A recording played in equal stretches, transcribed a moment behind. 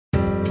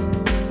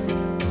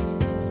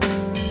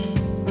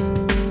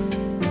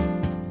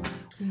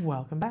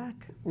Welcome back.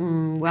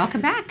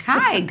 Welcome back.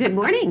 Hi, good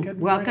morning. Good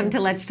morning. Welcome to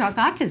Let's Talk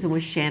Autism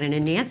with Shannon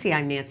and Nancy.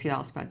 I'm Nancy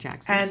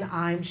Jackson. And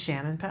I'm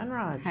Shannon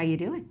Penrod. How you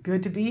doing?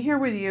 Good to be here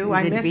with you. Good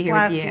I to be missed here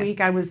last with you.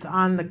 week. I was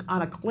on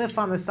a cliff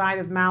on the side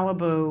of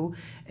Malibu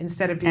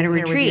instead of being At a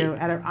here retreat. with you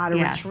at a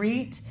Yeah.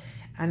 retreat.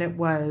 And it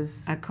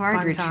was A card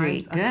fun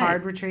retreat. times. Good. A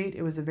card retreat.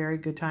 It was a very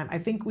good time. I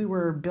think we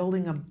were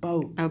building a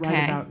boat Okay.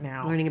 right about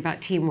now. Learning about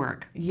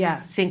teamwork.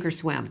 Yes. Sink or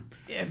swim.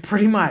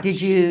 Pretty much.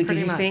 Did you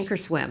Pretty much. sink or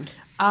swim?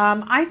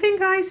 I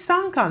think I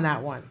sunk on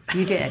that one.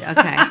 You did. Okay.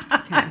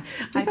 Okay.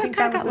 I think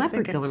that was got a leopard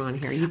sinking. going on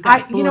here. You've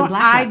got blue and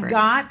black I leopard.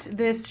 got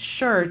this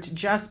shirt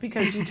just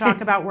because you talk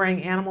about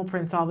wearing animal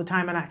prints all the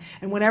time,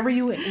 and whenever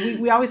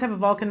we always have a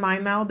Vulcan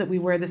mind meld that we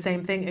wear the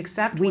same thing,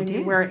 except We when do.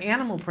 you wear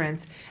animal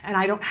prints, and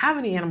I don't have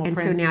any animal And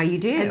so prints. now you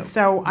do. And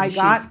so I And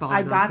she's got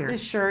falling off here.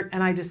 this shirt,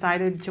 and I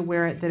decided to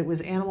wear it that it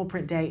was Animal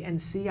Print Day,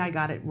 and see, I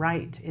got it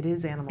right. It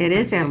is Animal. It Print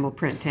is Day. Animal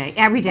Print Day.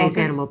 Every day is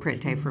Vulcan- Animal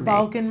Print Day for me.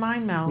 Vulcan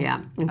mind meld. Yeah.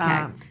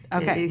 Okay.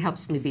 Okay. It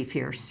helps me be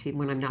fierce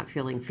when I'm not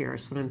feeling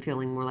fierce. When I'm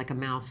feeling more like a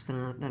mouse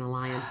than a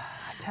lion.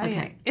 Tell you,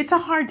 Okay. it's a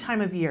hard time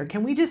of year.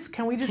 Can we just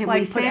Can like we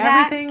put say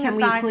that? everything Can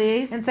we aside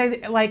please? and say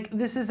that, like,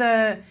 this is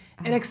an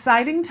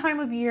exciting time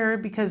of year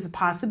because the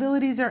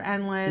possibilities are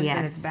endless and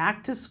Yes. it's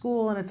back to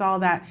school and it's all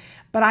that.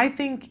 But I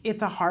think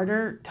it's a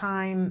harder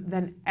time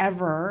than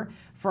ever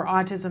for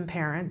autism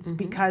parents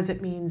because it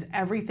means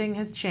everything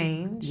has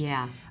changed.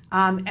 Yeah.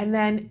 And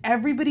then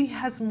everybody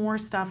has more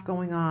stuff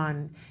going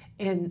on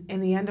in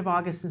the end of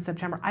August and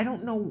September. I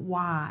don't know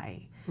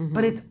why,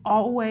 but it's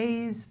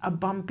always a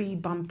bumpy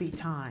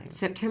time.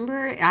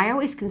 September, I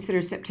always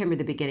consider September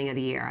the beginning of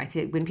the year. I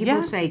think when people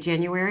Yes. say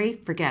January,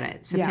 forget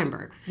it,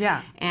 September.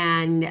 Yeah.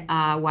 And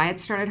Wyatt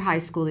started high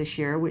school this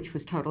year, which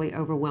was totally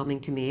overwhelming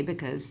to me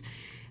because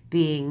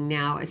being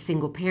now a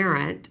single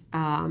parent,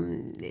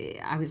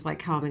 I was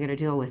like, how am I going to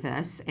deal with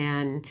this?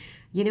 And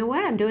you know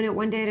what? I'm doing it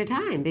one day at a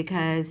time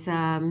because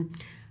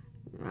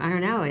I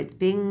don't know, it's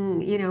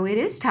being, it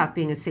is tough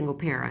being a single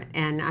parent.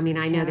 And I mean,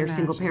 I know Can't there's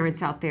single imagine.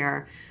 parents out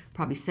there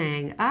probably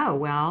saying, oh,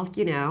 well,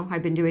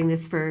 I've been doing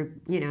this for,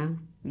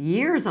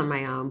 years on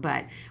my own.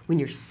 But when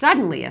you're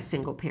suddenly a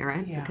single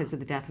parent Yeah. because of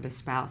the death of a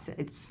spouse,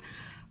 it's,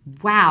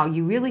 wow,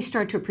 you really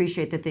start to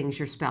appreciate the things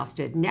your spouse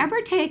did.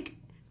 Never take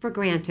for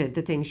granted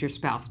the things your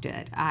spouse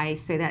did. I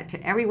say that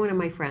to every one of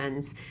my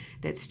friends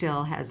that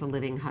still has a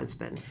living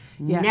husband.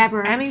 Yeah.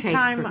 Never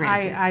Anytime take for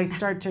granted. I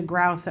start to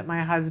grouse at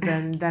my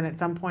husband, then at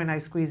some point I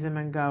squeeze him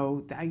and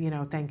go,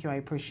 thank you, I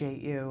appreciate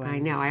you. And I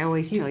know, I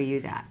always tell you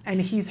that. And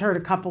he's heard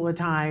a couple of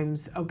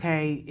times,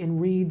 okay, in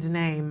Reed's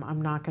name,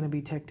 I'm not going to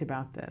be ticked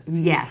about this. He's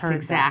Yes, heard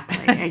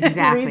exactly, that.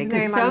 exactly. Reed's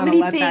Because name, so I'm gonna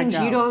many let that things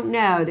go. you don't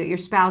know that your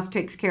spouse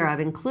takes care of,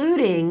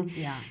 including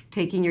Yeah.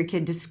 taking your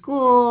kid to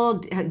school,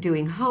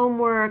 doing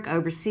homework,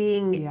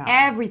 overseeing Yeah.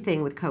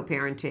 everything with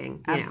co-parenting.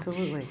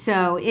 Absolutely.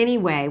 So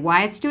anyway,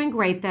 Wyatt's doing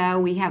great though.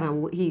 We have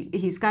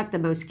he's got the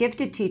most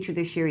gifted teacher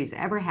this year he's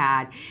ever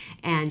had,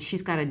 and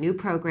she's got a new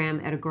program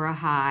at Agora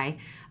High.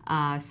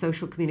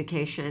 Social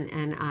communication,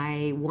 and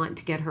I want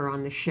to get her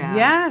on the show.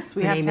 Yes,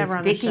 we her have to name have is her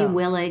on the Vicki show.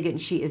 Willig,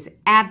 and she is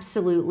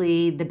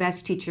absolutely the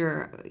best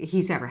teacher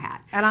he's ever had.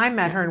 And I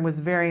met her and was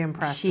very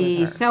impressed with her.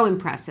 She's so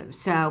impressive.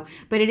 So,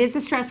 but it is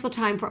a stressful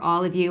time for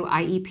all of you,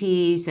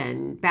 IEPs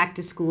and back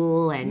to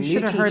school and You new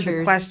should have teachers. heard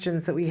the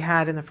questions that we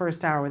had in the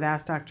first hour with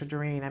Ask Dr.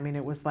 Doreen. I mean,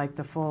 it was like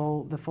the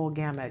full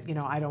gamut.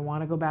 I don't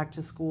want to go back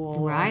to school.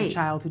 Or Right. a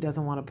child who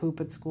doesn't want to poop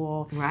at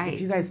school. Right.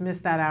 If you guys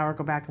missed that hour,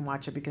 go back and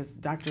watch it because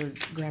Dr.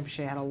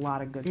 Graham-Shea had a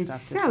lot of good It's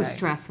stuff to so say.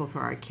 stressful for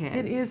our kids.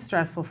 It is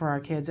stressful for our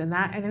kids, and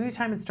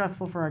anytime it's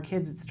stressful for our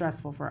kids, it's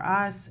stressful for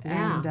us.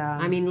 Yeah. And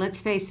I mean, let's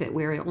face it,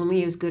 we're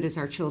only as good as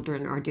our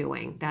children are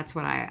doing. That's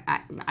what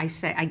I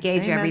say. I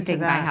gauge Amen to everything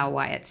by that. how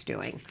Wyatt's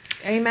doing.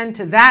 amen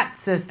to that,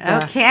 sister.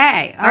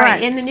 Okay. All All right.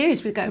 right. In the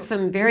news, we've got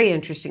some very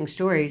interesting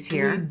stories We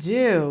here.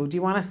 do. Do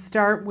you want to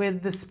start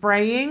with the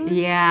spraying?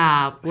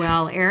 Yeah,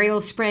 well,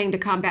 aerial spraying to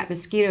combat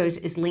mosquitoes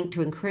is linked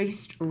to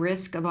increased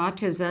risk of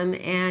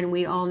autism, and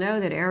we all know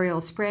that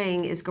aerial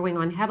spraying is going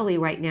on heavily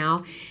right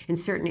now in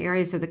certain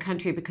areas of the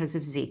country because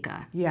of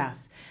Zika.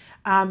 Yes.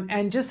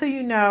 And just so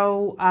you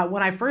know,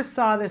 when I first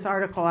saw this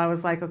article, I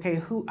was like,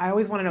 okay, I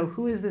always want to know,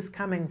 who is this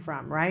coming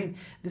from, right?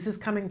 This is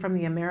coming from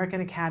the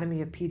American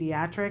Academy of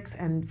Pediatrics,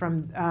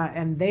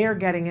 and they are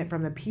getting it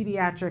from the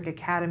Pediatric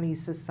Academy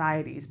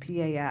Societies,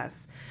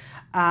 PAS.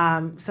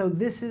 So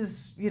this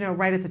is,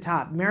 right at the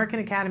top. American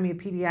Academy of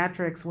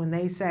Pediatrics, when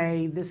they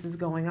say this is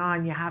going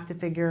on, you have to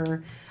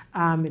figure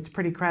it's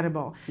pretty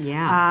credible.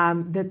 Yeah.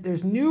 That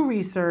there's new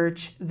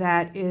research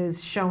that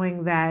is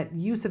showing that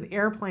use of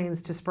airplanes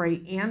to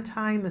spray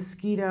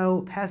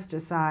anti-mosquito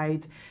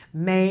pesticides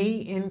may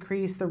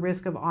increase the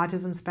risk of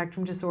autism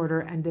spectrum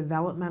disorder and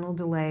developmental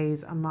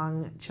delays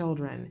among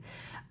children.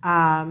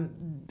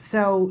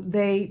 So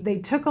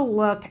they took a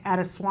look at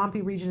a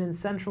swampy region in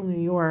central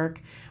New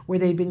York where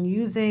they've been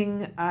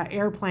using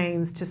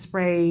airplanes to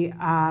spray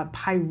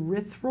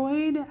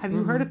pyrethroid. Have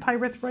you heard of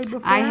pyrethroid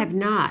before? I have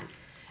not.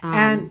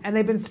 And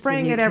they've been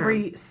spraying it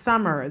every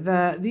summer.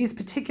 These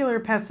particular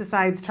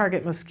pesticides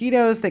target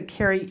mosquitoes that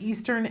carry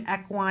Eastern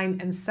equine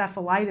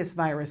encephalitis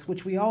virus,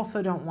 which we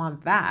also don't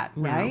want that,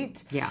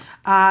 right? Yeah.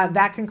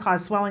 That can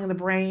cause swelling of the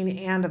brain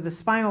and of the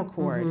spinal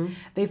cord.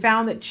 They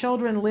found that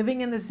children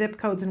living in the zip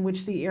codes in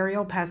which the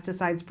aerial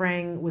pesticide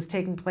spraying was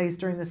taking place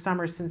during the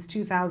summer since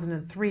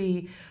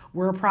 2003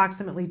 were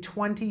approximately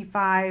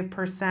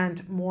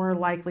 25% more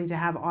likely to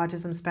have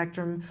autism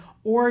spectrum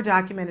or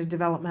documented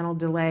developmental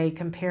delay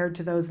compared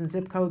to those in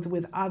zip codes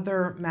with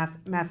other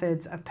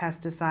methods of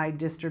pesticide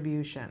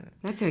distribution.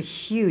 That's a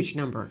huge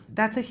number.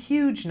 That's a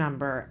huge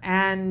number.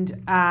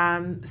 And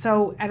and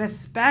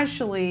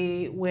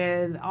especially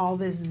with all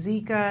this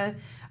Zika,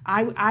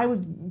 I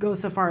would go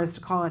so far as to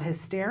call it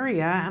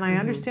hysteria, and I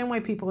understand why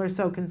people are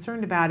so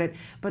concerned about it,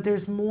 but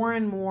there's more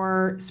and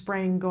more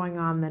spraying going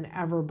on than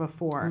ever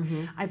before.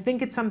 I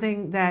think it's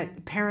something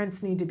that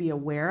parents need to be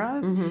aware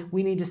of.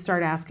 We need to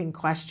start asking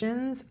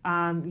questions.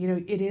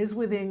 It is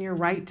within your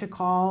right to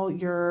call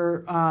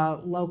your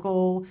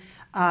local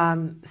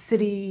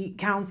city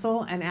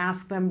council and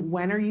ask them,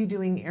 when are you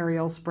doing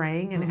aerial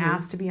spraying, and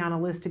ask to be on a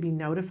list to be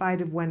notified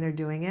of when they're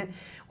doing it.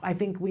 I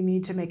think we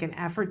need to make an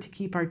effort to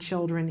keep our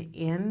children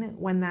in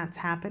when that's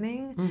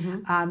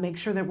happening. Make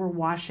sure that we're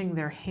washing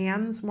their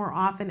hands more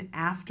often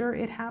after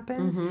it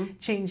happens,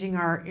 changing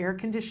our air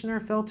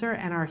conditioner filter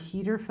and our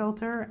heater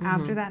filter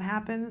after that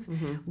happens.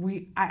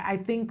 I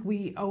think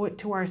we owe it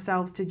to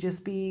ourselves to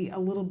just be a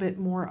little bit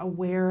more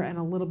aware and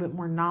a little bit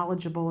more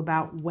knowledgeable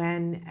about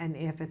when and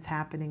if it's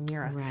happening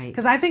near us.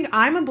 Because I think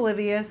I'm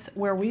oblivious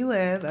where we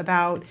live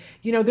about,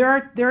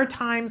 there are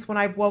times when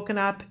I've woken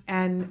up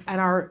and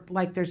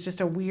there's just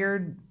a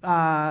weird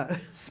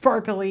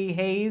sparkly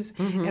haze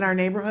in our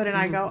neighborhood, and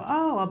I go,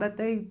 oh, I'll bet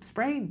they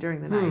sprayed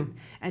during the night,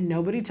 and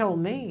nobody told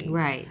me.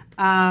 Right.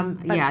 But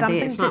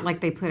it's not like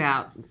they put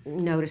out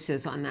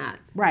notices on that.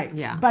 Right.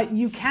 Yeah. But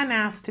you can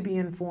ask to be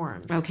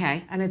informed.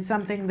 Okay. And it's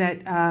something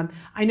that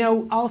I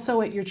know also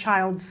at your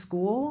child's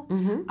school.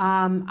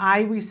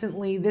 I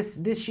recently,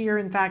 this year,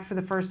 in fact, for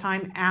the first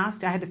time, I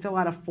had to fill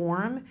out a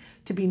form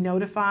to be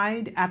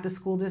notified at the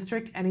school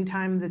district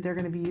anytime that they're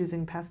going to be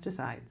using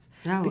pesticides.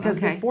 Because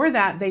before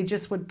that, they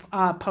just would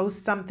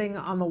post something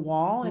on the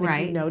wall, and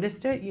if you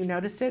noticed it, you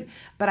noticed it.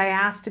 But I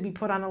asked to be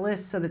put on a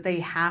list so that they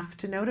have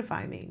to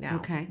notify me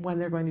now when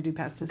they're going to do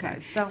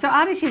pesticides. So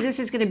obviously this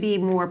is going to be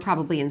more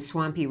probably in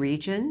swampy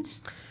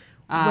regions.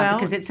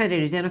 Because it said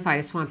it identified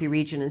a swampy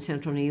region in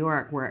central New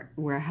York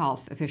where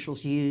health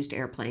officials used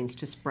airplanes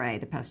to spray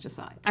the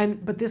pesticides.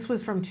 But this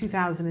was from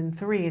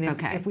 2003,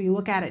 and if we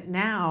look at it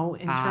now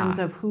in terms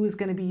of who's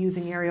going to be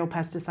using aerial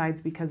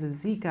pesticides because of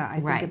Zika,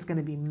 I think it's going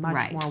to be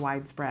much more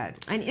widespread.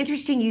 And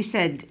interesting you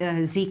said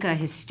Zika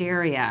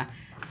hysteria.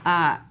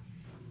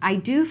 I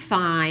do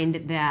find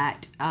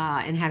that,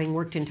 and having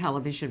worked in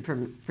television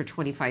for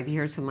 25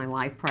 years of my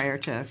life prior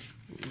to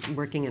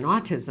working in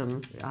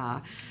autism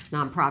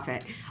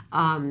nonprofit,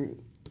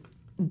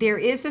 there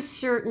is a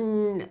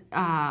certain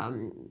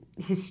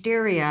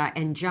hysteria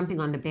and jumping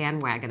on the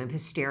bandwagon of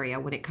hysteria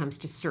when it comes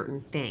to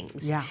certain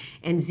things. Yeah.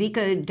 And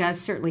Zika does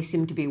certainly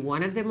seem to be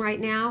one of them right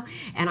now.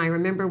 And I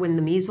remember when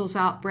the measles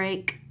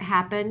outbreak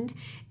happened,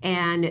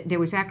 and there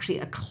was actually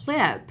a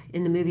clip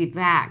in the movie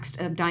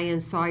Vaxxed of Diane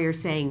Sawyer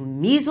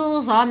saying,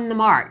 "Measles on the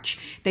march."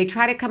 They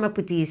try to come up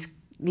with these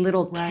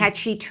little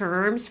catchy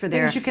terms for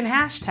their... Things you can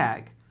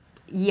hashtag.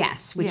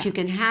 Yes, which you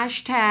can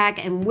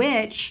hashtag, and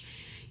which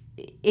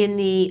in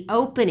the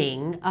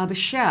opening of a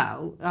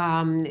show,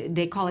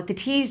 they call it the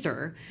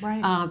teaser.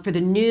 For the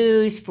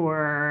news,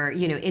 for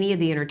any of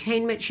the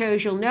entertainment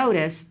shows, you'll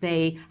notice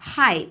they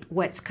hype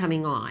what's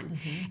coming on.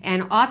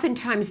 And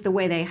oftentimes the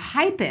way they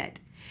hype it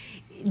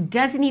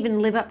doesn't even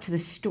live up to the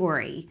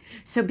story.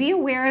 So be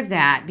aware of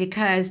that,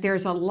 because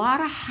there's a lot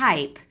of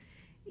hype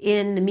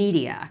in the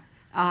media.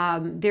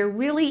 There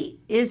really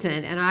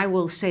isn't, and I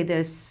will say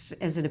this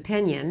as an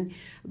opinion,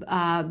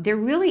 there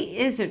really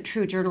isn't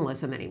true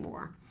journalism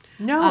anymore.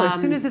 No, as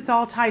soon as it's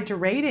all tied to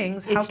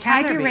ratings, how it's can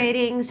tied there to be?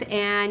 ratings,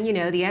 and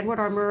the Edward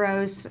R.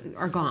 Murrows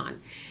are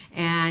gone,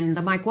 and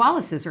the Mike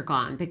Wallaces are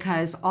gone,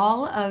 because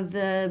all of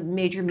the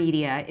major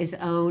media is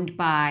owned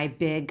by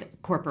big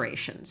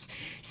corporations.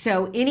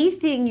 So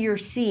anything you're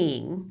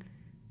seeing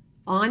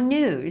on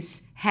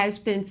news has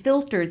been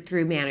filtered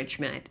through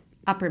management,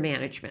 upper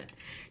management.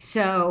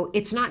 So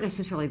it's not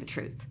necessarily the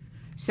truth.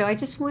 So I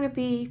just want to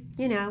be,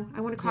 I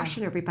want to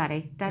caution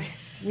everybody.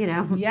 That's,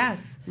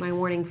 Yes. my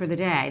warning for the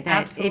day.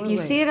 That Absolutely. if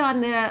you see it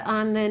on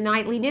the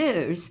nightly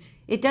news,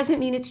 it doesn't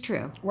mean it's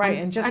true. Right,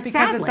 and just because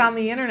sadly. it's on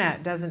the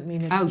internet doesn't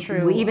mean it's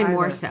true. Even either.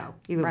 more so.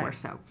 Even more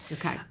so.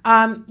 Okay.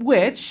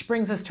 Which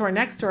brings us to our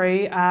next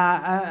story,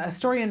 a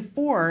story in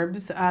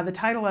Forbes. The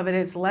title of it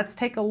is "Let's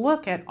Take a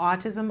Look at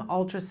Autism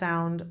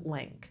Ultrasound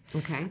Link."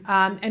 Okay.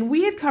 And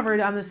we had covered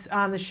on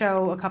the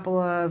show a couple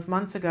of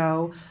months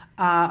ago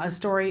a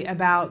story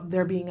about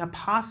there being a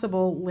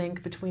possible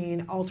link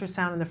between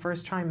ultrasound in the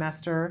first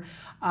trimester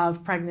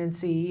of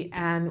pregnancy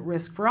and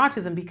risk for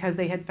autism, because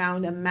they had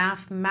found a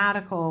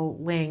mathematical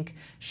link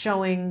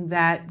showing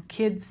that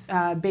kids,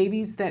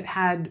 babies that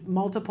had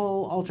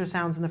multiple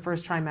ultrasounds in the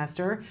first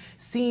trimester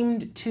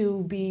seemed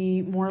to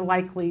be more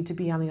likely to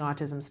be on the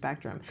autism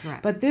spectrum.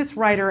 Correct. But this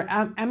writer,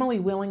 Emily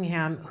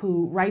Willingham,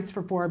 who writes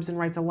for Forbes and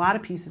writes a lot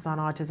of pieces on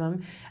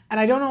autism, and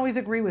I don't always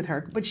agree with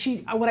her, but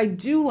what I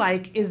do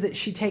like is that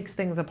she takes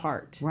things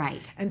apart.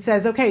 Right. And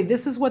says, okay,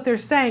 this is what they're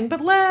saying, but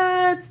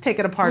let's take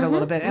it apart a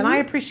little bit. And I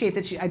appreciate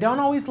that I don't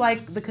always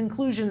like the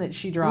conclusion that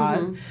she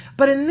draws,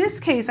 but in this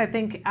case, I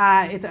think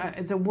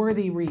it's a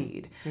worthy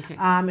read. Okay.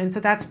 And so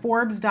that's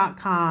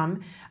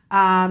Forbes.com.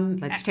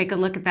 Let's take a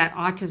look at that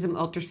autism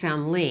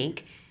ultrasound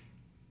link.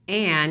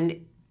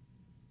 And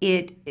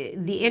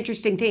the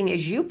interesting thing,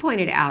 as you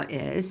pointed out,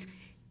 is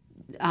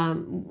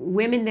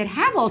women that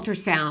have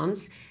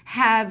ultrasounds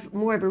have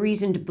more of a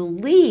reason to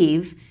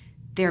believe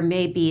there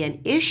may be an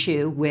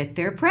issue with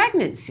their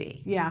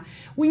pregnancy. Yeah.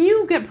 When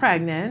you get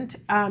pregnant,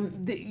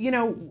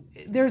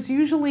 there's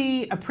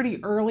usually a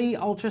pretty early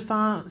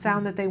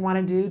ultrasound that they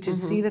want to do to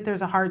see that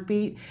there's a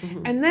heartbeat.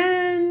 And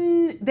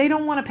then they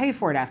don't want to pay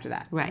for it after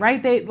that.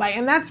 Right?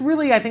 And that's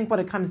really, I think, what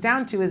it comes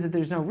down to, is that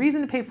there's no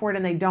reason to pay for it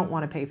and they don't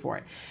want to pay for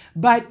it.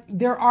 But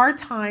there are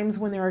times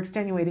when there are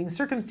extenuating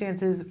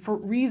circumstances for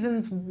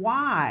reasons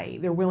why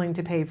they're willing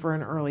to pay for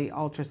an early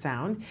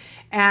ultrasound.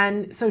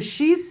 And so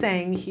she's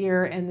saying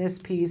here in this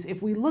piece,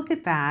 if we look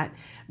at that,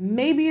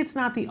 maybe it's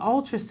not the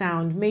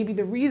ultrasound. Maybe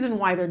the reason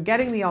why they're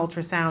getting the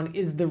ultrasound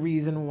is the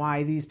reason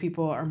why these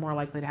people are more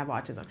likely to have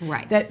autism.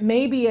 Right. That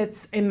maybe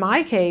it's, in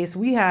my case,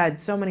 we had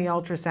so many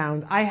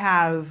ultrasounds. I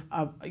have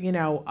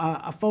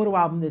a photo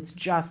album that's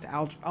just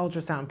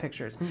ultrasound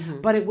pictures,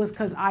 but it was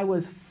because I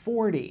was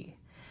 40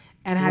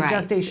 and had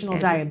gestational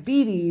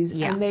diabetes,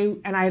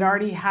 and I had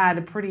already had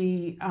a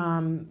pretty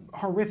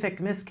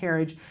horrific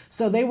miscarriage,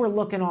 so they were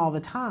looking all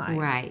the time.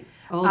 Right.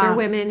 Older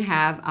women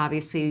have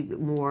obviously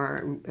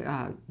more,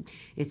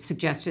 it's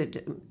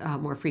suggested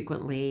more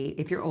frequently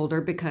if you're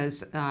older,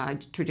 because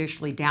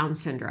traditionally Down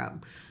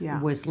syndrome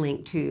was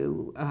linked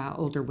to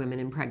older women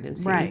in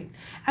pregnancy. Right.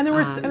 And there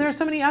were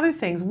so many other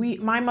things.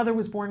 My mother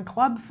was born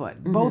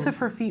clubfoot. Both of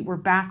her feet were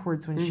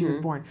backwards when she was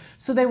born.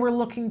 So they were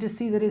looking to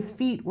see that his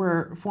feet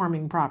were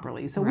forming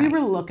properly. So we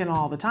were looking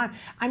all the time.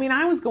 I mean,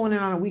 I was going in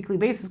on a weekly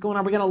basis going,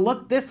 are we going to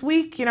look this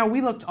week?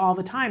 We looked all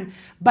the time.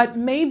 But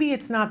maybe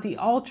it's not the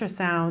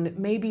ultrasound.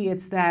 Maybe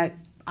it's that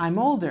I'm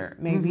older.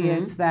 Maybe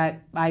it's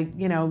that I,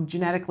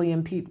 genetically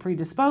am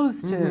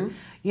predisposed to,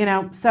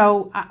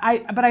 So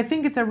but I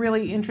think it's a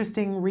really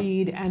interesting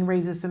read and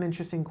raises some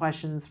interesting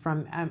questions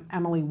from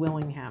Emily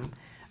Willingham.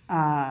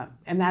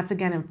 And that's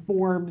again in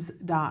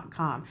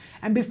Forbes.com.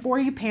 And before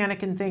you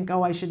panic and think,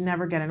 oh, I should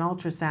never get an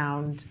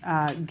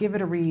ultrasound, give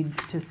it a read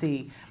to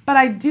see. But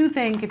I do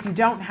think if you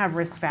don't have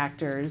risk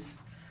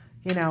factors,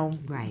 why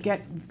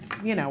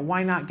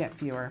not get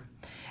fewer?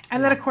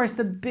 And then, of course,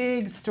 the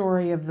big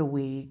story of the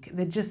week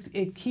that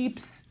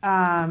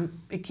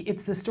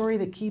it's the story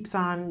that keeps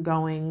on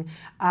going.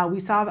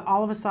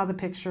 All of us saw the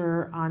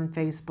picture on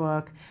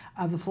Facebook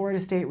of the Florida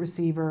State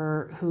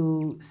receiver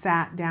who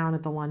sat down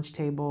at the lunch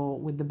table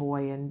with the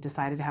boy and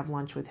decided to have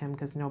lunch with him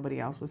because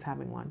nobody else was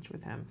having lunch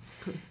with him.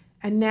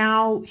 And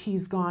now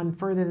he's gone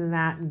further than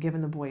that and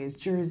given the boy his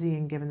jersey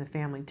and given the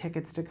family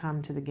tickets to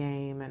come to the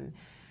game. And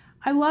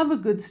I love a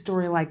good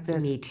story like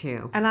this. Me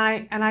too. And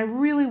I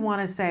really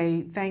want to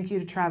say thank you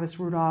to Travis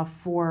Rudolph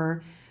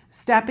for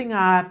stepping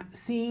up,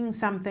 seeing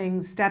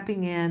something,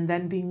 stepping in,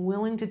 then being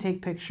willing to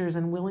take pictures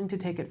and willing to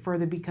take it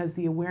further because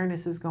the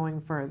awareness is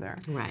going further.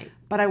 Right.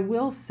 But I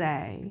will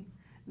say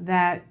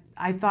that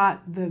I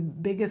thought the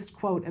biggest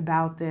quote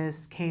about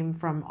this came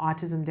from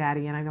Autism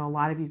Daddy, and I know a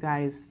lot of you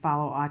guys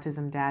follow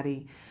Autism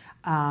Daddy,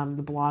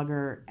 the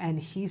blogger, and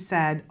he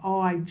said, "Oh,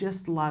 I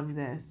just love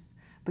this.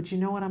 But you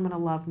know what I'm going to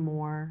love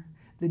more?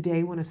 The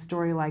day when a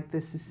story like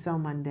this is so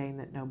mundane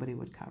that nobody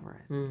would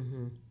cover it."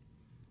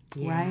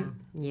 Yeah, right?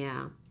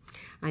 Yeah,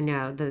 I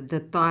know. The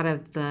thought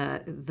of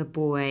the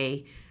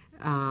boy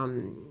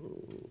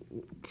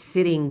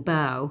sitting,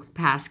 Bo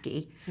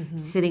Paskey,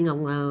 sitting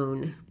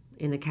alone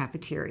in the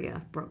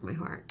cafeteria broke my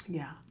heart.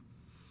 Yeah,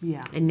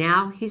 yeah. And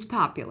now he's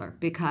popular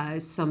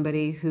because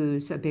somebody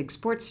who's a big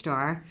sports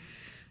star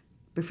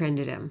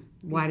befriended him.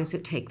 Why does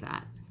it take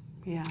that?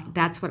 Yeah.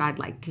 That's what I'd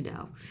like to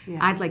know. Yeah.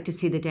 I'd like to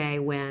see the day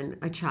when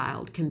a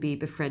child can be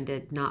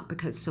befriended not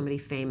because somebody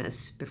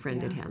famous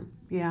befriended him.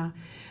 Yeah.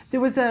 There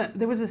was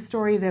a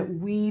story that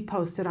we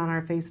posted on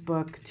our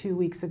Facebook 2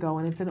 weeks ago,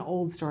 and it's an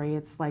old story.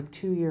 It's like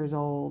 2 years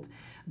old.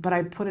 But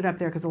I put it up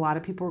there because a lot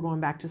of people are going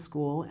back to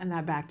school, and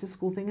that back to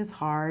school thing is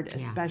hard,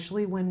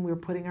 especially when we're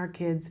putting our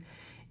kids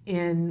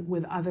in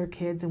with other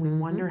kids and we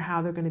wonder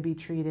how they're going to be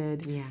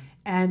treated. Yeah.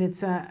 And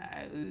it's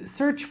a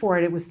search for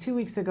it. It was 2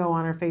 weeks ago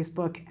on our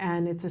Facebook,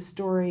 and it's a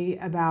story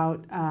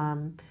about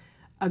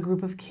a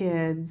group of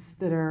kids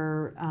that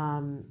are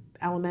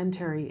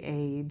elementary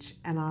age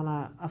and on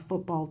a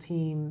football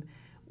team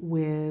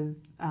with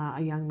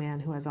a young man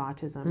who has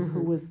autism,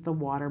 who was the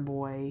water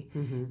boy,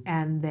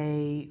 and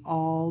they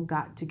all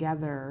got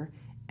together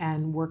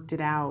and worked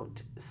it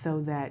out so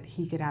that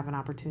he could have an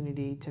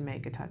opportunity to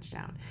make a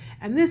touchdown.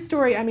 And this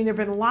story, I mean, there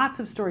have been lots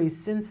of stories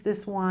since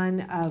this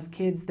one of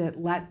kids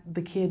that let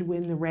the kid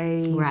win the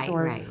race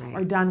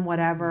or done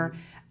whatever.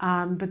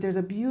 But there's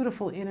a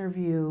beautiful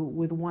interview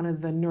with one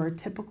of the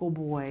neurotypical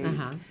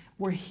boys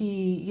where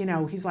he, you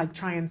know, he's like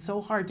trying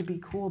so hard to be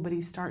cool, but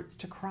he starts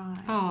to cry.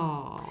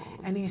 Oh.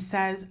 And he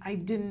says, I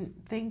didn't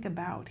think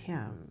about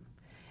him.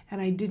 And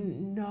I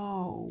didn't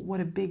know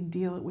what a big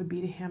deal it would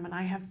be to him. And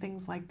I have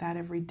things like that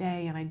every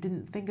day, and I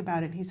didn't think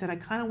about it. And he said, I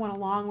kind of went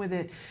along with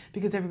it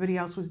because everybody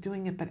else was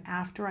doing it. But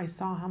after I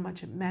saw how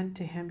much it meant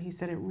to him, he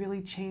said, it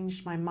really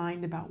changed my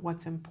mind about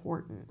what's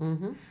important.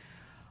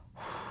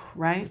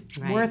 Right?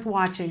 Worth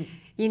watching.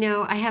 You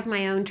know, I have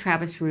my own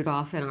Travis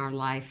Rudolph in our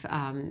life.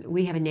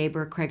 We have a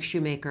neighbor, Craig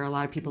Shoemaker. A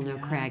lot of people know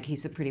Craig.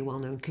 He's a pretty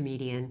well-known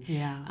comedian.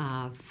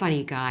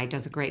 Funny guy,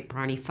 does a great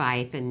Barney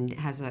Fife, and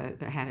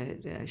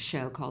had a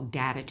show called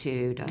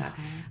Datitude,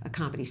 a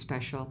comedy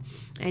special.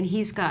 And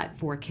he's got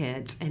 4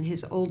 kids, and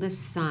his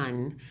oldest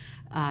son,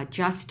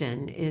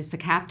 Justin, is the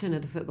captain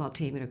of the football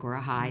team at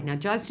Agora High. Now,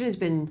 Justin has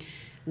been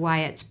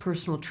Wyatt's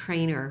personal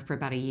trainer for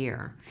about a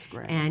year. That's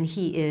great. And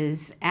he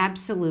is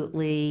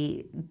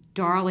absolutely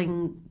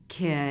darling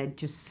kid,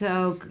 just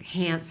so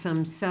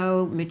handsome,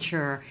 so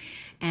mature.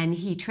 And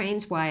he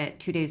trains Wyatt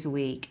 2 days a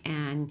week,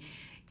 and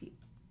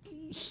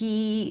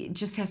he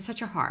just has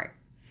such a heart.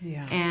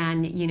 Yeah.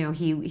 And, you know,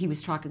 he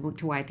was talking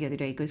to Wyatt the other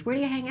day. He goes, where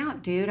do you hang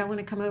out, dude? I want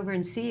to come over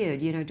and see you,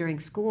 you know, during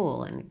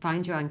school and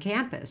find you on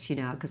campus, you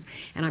know,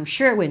 and I'm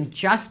sure when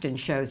Justin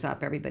shows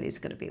up, everybody's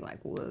going to be like,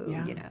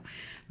 whoa, you know.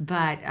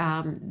 But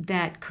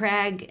that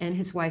Craig and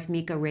his wife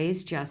Mika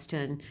raised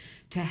Justin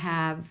to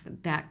have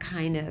that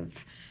kind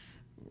of,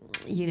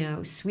 you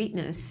know,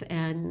 sweetness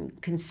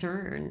and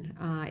concern.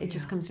 It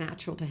just comes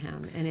natural to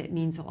him, and it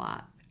means a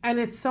lot. And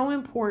it's so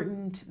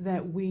important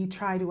that we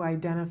try to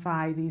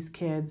identify these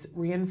kids,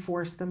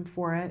 reinforce them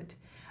for it,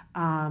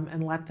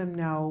 and let them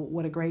know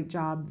what a great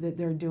job that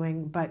they're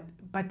doing.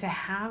 But to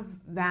have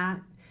that,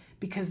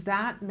 because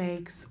that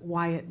makes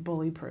Wyatt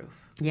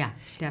bully-proof. Yeah,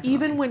 definitely.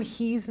 Even when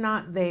he's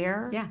not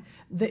there,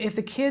 if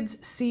the kids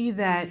see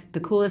that the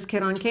coolest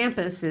kid on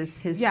campus is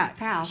his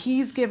pal,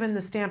 he's given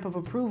the stamp of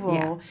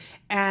approval,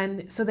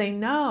 and so they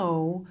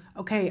know,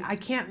 okay, I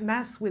can't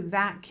mess with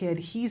that kid.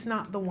 He's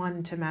not the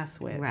one to mess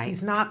with. Right.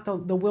 He's not the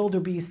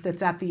wildebeest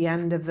that's at the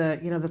end of the,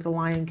 you know, that the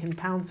lion can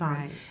pounce on.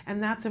 Right.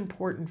 And that's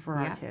important for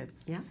our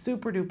kids.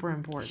 Super duper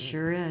important.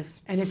 Sure is.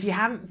 And if you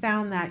haven't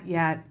found that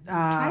yet,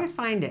 try to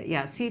find it.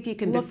 Yeah, see if you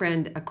can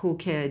befriend a cool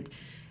kid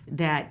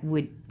that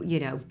would, you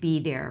know, be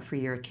there for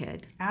your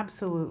kid.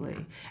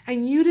 Absolutely.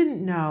 And you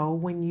didn't know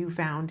when you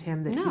found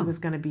him that he was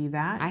going to be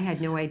that. I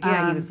had no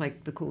idea he was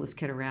like the coolest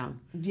kid around.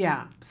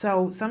 Yeah.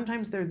 So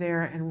sometimes they're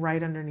there and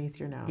right underneath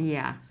your nose.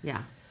 Yeah,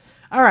 yeah.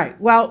 All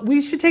right. Well,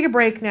 we should take a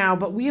break now,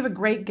 but we have a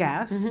great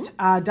guest.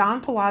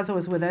 Don Palazzo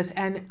is with us,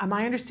 and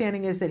my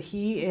understanding is that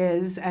he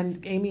is, and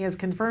Amy has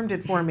confirmed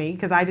it for me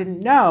because I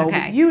didn't know,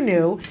 but you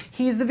knew,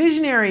 he's the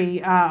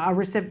Visionary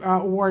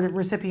Award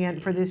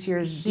recipient for this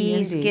year's D&D.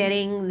 He's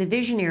getting the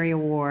Visionary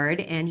Award,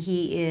 and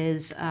he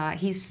is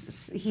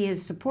he has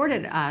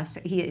supported us.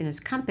 He in his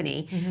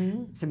company.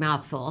 It's a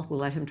mouthful. We'll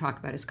let him talk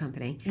about his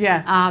company.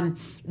 Yes.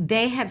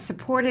 They have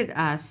supported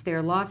us.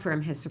 Their law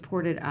firm has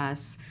supported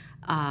us.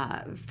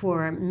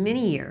 For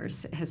many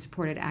years, has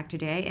supported Act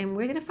Today, and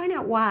we're going to find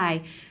out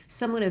why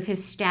someone of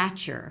his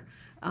stature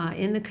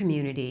in the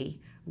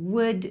community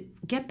would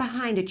get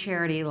behind a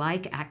charity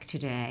like Act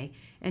Today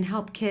and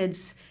help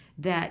kids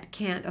that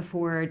can't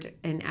afford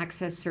and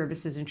access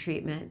services and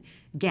treatment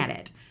get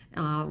it.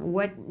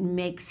 What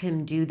makes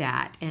him do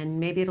that? And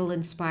maybe it'll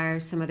inspire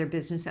some other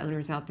business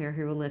owners out there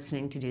who are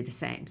listening to do the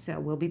same. So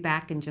we'll be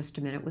back in just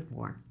a minute with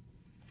more.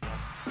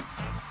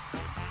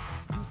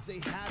 Say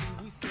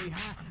howdy, we say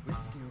hi.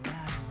 Let's get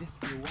rowdy,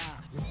 let's get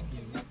wild. Let's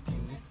get wild.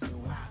 Let's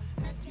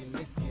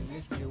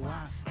get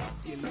wild.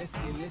 Let's get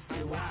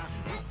wild.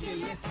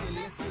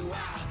 Let's get wild.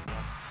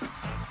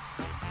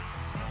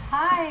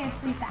 Hi,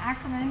 it's Lisa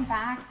Ackerman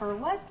back for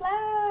What's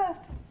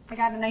Left. I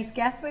got a nice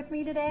guest with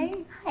me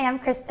today. Hi, I'm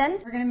Kristen.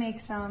 We're going to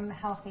make some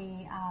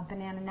healthy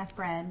banana nut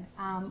bread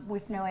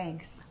with no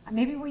eggs.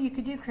 Maybe what you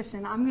could do,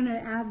 Kristen, I'm going to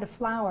add the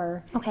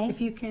flour. Okay. If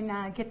you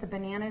can get the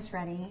bananas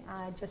ready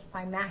just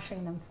by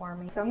mashing them for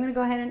me. So I'm going to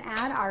go ahead and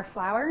add our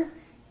flour.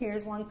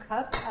 Here's 1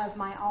 cup of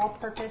my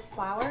all-purpose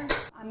flour.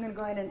 I'm going to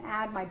go ahead and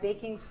add my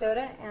baking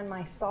soda and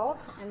my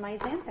salt and my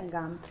xanthan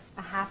gum.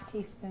 A ½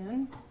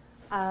 teaspoon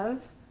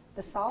of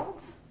the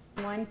salt,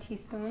 1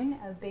 teaspoon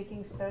of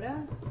baking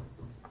soda,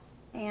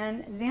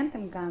 and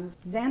xanthan gum.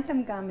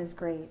 Xanthan gum is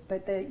great,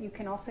 but you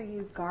can also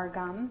use gar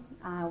gum.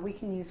 We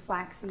can use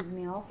flaxseed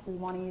meal if we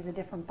want to use a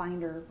different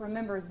binder.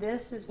 Remember,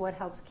 this is what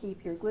helps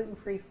keep your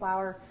gluten-free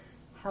flour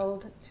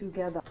held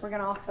together. We're going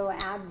to also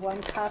add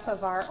 1 cup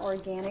of our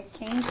organic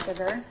cane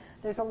sugar.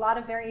 There's a lot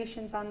of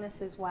variations on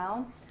this as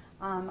well.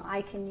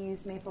 I can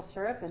use maple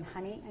syrup and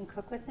honey and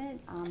cook with it.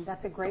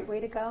 That's a great way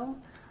to go.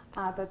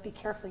 but be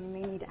careful, you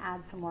may need to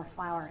add some more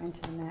flour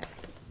into the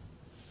mix.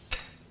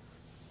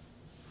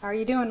 How are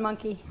you doing,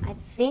 Monkey? I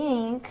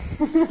think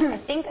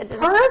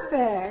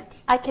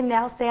Perfect! I can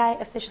now say I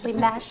officially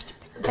mashed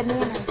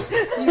bananas.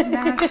 You've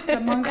mashed the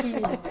monkey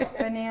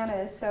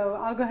bananas. So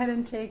I'll go ahead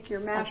and take your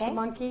mashed Okay.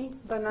 monkey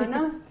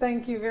banana.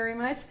 Thank you very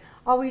much.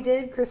 All we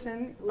did,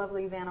 Kristen,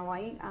 lovely Vanna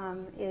White,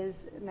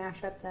 is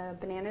mash up the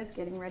bananas,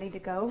 getting ready to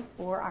go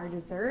for our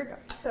dessert.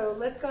 So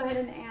let's go ahead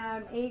and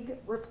add egg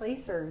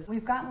replacers.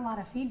 We've gotten a lot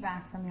of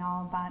feedback from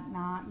y'all about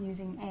not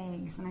using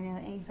eggs, and I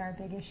know eggs are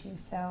a big issue.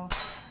 So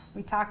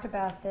we talked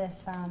about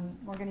this.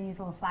 We're going to use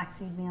a little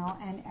flaxseed meal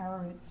and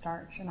arrowroot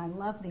starch, and I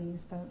love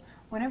these, but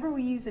whenever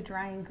we use a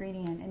dry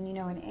ingredient, and you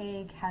know an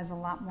egg has a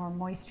lot more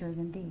moisture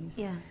than these,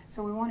 Yeah.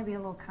 so we want to be a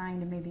little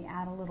kind and maybe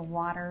add a little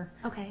water,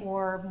 Okay.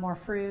 or more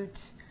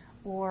fruit,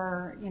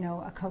 or you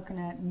know a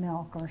coconut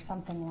milk or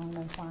something along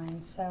those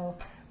lines. So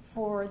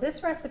for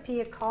this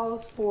recipe, it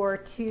calls for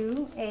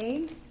 2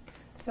 eggs.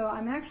 So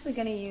I'm actually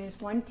going to use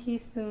 1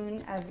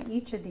 teaspoon of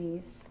each of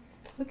these.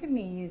 Look at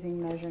me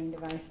using measuring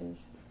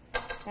devices.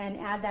 And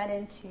add that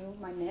into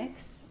my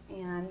mix,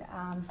 and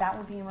that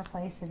will be in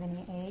place of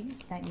any eggs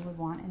that you would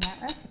want in that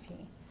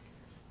recipe.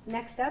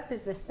 Next up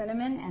is the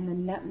cinnamon and the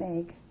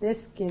nutmeg.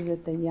 This gives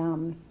it the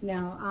yum.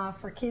 Now,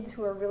 for kids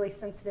who are really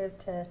sensitive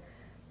to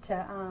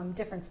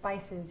different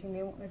spices, you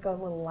may want to go a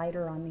little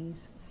lighter on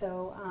these.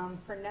 So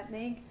for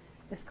nutmeg,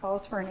 this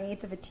calls for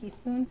 1/8 of a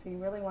teaspoon, so you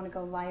really want to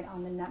go light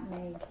on the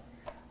nutmeg.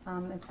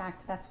 In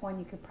fact, that's one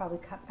you could probably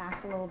cut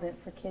back a little bit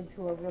for kids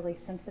who are really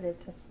sensitive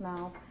to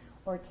smell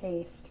or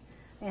taste.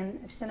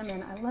 And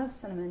cinnamon, I love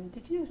cinnamon.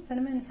 Did you know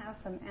cinnamon has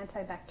some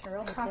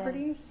antibacterial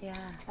properties? Yeah.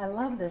 I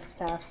love this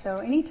stuff. So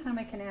anytime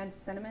I can add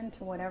cinnamon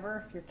to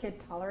whatever, if your kid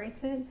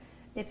tolerates it,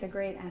 it's a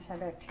great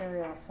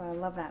antibacterial. So I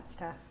love that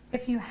stuff.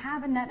 If you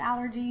have a nut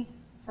allergy,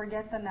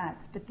 forget the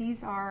nuts. But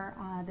these are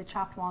the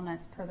chopped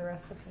walnuts per the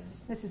recipe.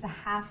 This is a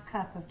 1/2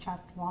 cup of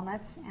chopped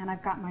walnuts, and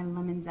I've got my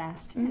lemon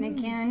zest. And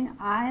again,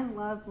 I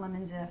love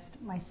lemon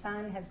zest. My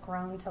son has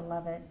grown to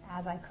love it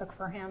as I cook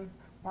for him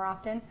more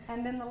often.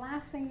 And then the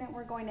last thing that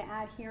we're going to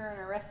add here in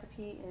our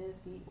recipe is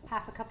the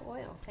 1/2 cup of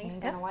oil. Thanks, There you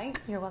Vanna go. White.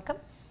 You're welcome.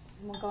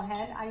 And we'll go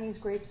ahead. I use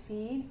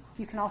grapeseed.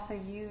 You can also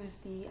use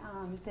the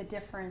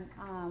different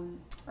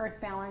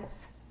Earth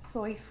Balance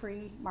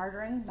soy-free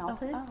margarine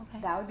melted. Oh, okay.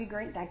 That would be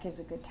great. That gives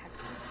a good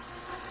texture.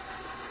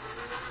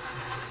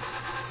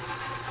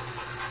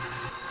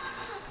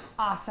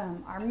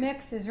 Awesome. Our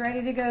mix is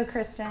ready to go,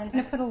 Kristen. I'm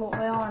going to put a little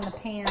oil on the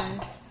pan.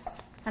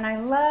 And I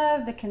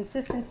love the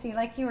consistency.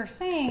 Like you were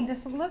saying,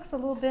 this looks a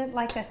little bit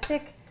like a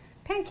thick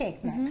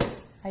pancake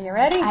mix. Are you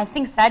ready? I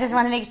think so. I just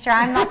want to make sure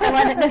I'm not the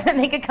one that doesn't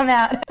make it come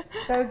out.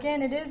 So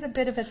again, it is a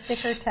bit of a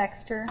thicker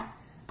texture.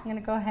 I'm going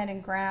to go ahead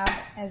and grab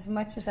as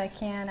much as I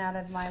can out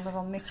of my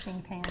little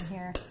mixing pan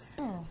here.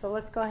 So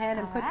let's go ahead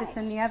and put this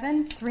in the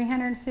oven,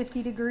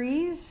 350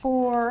 degrees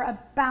for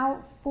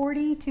about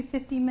 40 to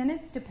 50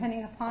 minutes,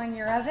 depending upon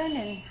your oven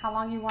and how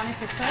long you want it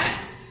to cook.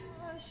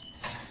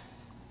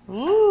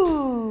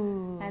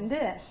 Ooh. And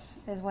this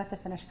is what the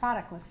finished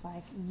product looks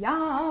like.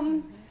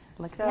 Yum!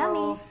 Looks so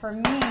yummy. For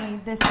me,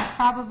 this is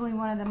probably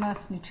one of the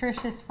most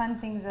nutritious, fun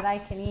things that I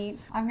can eat.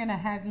 I'm going to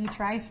have you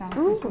try some,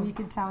 so you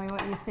can tell me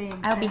what you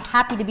think. I'll be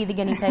happy to be the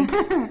guinea pig.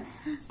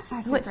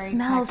 Such Ooh, a it great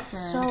smells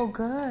texture. so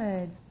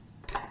good.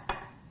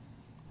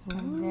 So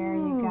there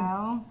you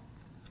go.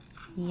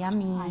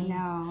 Yummy. I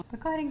know. But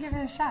go ahead and give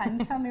it a shot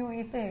and tell me what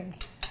you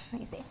think.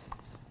 Let me see.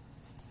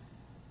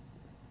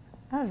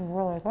 That was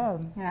really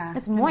good. Yeah,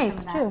 It's give me moist,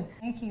 some of that. too.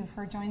 Thank you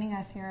for joining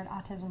us here at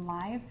Autism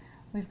Live.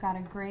 We've got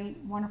a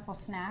great, wonderful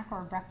snack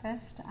or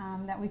breakfast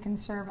that we can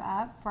serve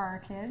up for our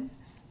kids.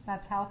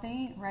 That's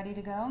healthy, ready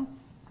to go.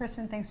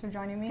 Kristen, thanks for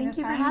joining me Thank this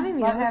you for time. having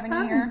me. Love That was having you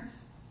fun. here.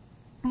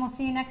 And we'll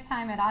see you next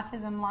time at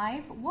Autism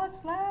Live.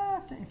 What's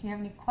left? If you have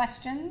any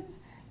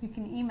questions, you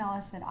can email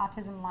us at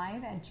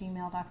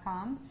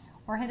autismlive@gmail.com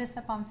or hit us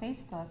up on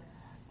Facebook,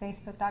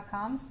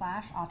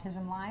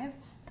 facebook.com/autismlive.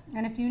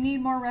 And if you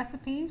need more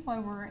recipes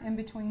while we're in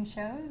between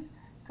shows,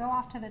 go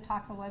off to the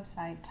TACA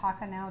website,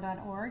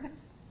 tacanow.org.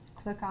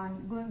 Click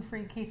on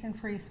gluten-free,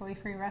 casein-free,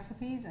 soy-free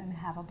recipes and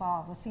have a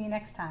ball. We'll see you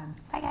next time.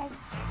 Bye, guys.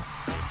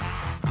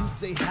 You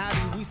say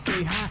howdy, we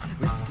say hi.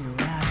 Let's get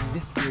rowdy,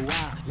 let's get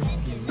wild. Let's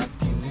get wild. Let's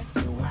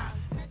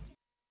get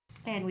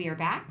And we are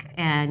back,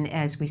 and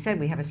as we said,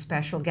 we have a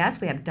special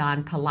guest. We have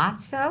Don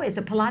Palazzo. Is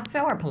it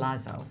Palazzo or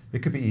Palazzo? It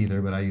could be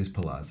either, but I use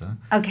Palazzo.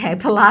 Okay,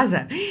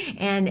 Palazzo.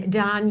 And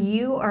Don,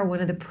 you are one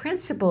of the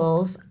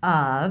principals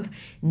of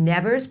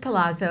Nevers,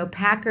 Palazzo,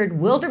 Packard,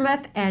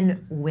 Wildermuth,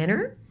 and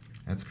Winter.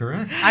 That's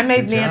correct. I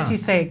made Good Nancy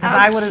job. say it because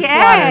I would have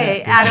slaughtered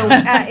it.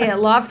 At a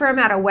law firm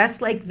out of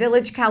Westlake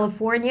Village,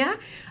 California.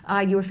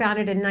 You were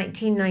founded in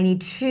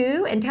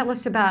 1992. And tell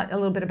us a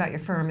little bit about your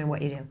firm and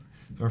what you do.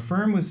 Our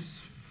firm was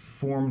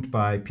formed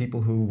by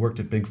people who worked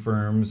at big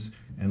firms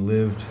and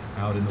lived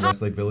out in the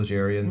Westlake Village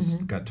area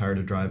and got tired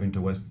of driving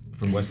to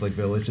from Westlake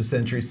Village to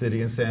Century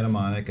City and Santa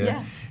Monica.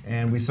 Yeah.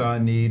 And we saw a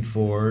need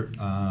for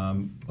a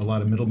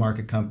lot of middle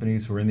market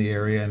companies who were in the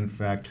area. In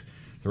fact,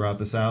 throughout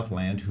the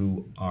Southland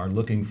who are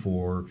looking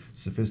for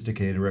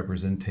sophisticated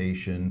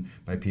representation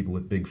by people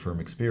with big firm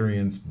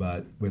experience,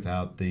 but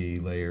without the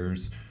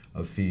layers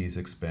of fees,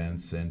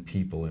 expense, and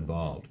people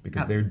involved,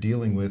 because they're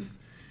dealing with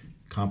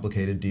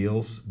complicated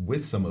deals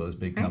with some of those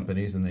big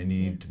companies, and they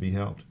need to be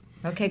helped.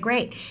 Okay,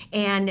 great.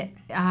 And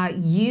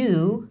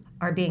you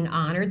are being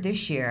honored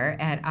this year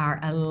at our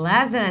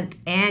 11th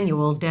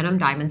annual Denim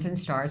Diamonds and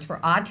Stars for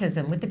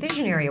Autism with the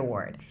Visionary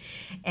Award.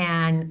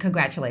 And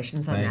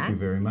congratulations on that. Thank you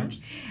very much.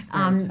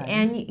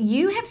 And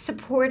you have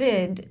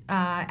supported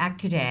Act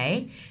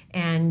Today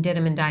and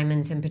Denim and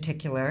Diamonds in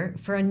particular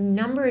for a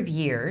number of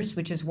years,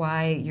 which is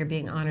why you're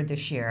being honored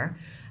this year.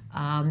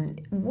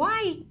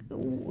 Why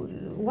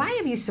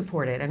have you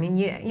supported? I mean,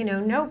 you know,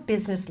 no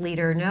business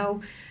leader,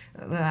 no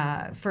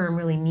firm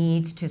really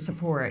needs to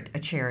support a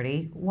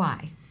charity.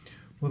 Why?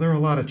 Well, there are a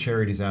lot of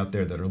charities out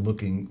there that are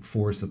looking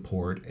for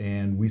support,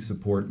 and we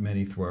support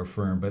many through our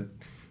firm, but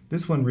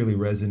this one really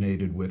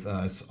resonated with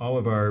us. All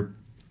of our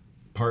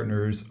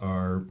partners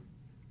are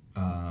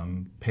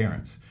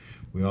parents.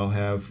 We all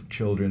have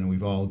children, and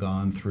we've all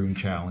gone through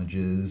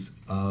challenges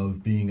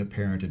of being a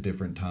parent at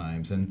different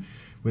times. And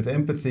with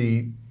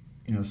empathy,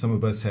 you know, some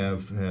of us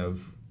have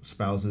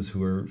spouses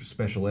who are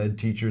special ed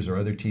teachers or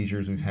other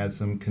teachers. We've had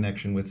some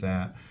connection with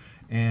that.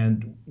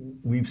 And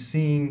we've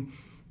seen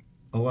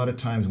a lot of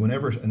times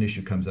whenever an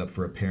issue comes up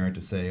for a parent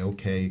to say,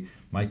 okay,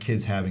 my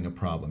kid's having a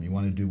problem. You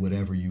want to do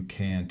whatever you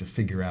can to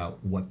figure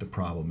out what the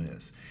problem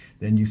is.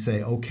 Then you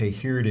say, okay,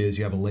 here it is.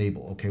 You have a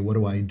label. Okay, what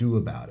do I do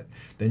about it?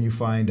 Then you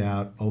find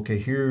out,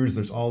 okay,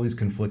 there's all these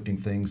conflicting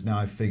things. Now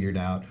I've figured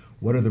out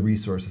what are the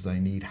resources I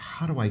need.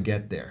 How do I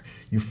get there?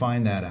 You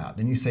find that out.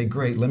 Then you say,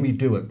 great, let me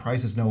do it.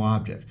 Price is no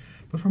object.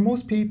 But for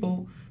most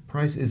people,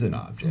 price is an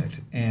object.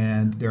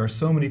 And there are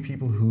so many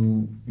people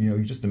who, you know,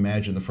 you just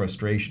imagine the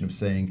frustration of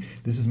saying,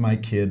 this is my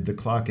kid, the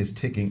clock is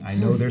ticking, I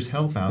know there's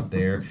help out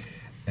there,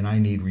 and I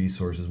need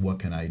resources, what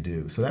can I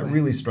do? So that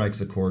really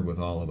strikes a chord with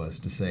all of us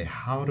to say,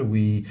 how do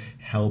we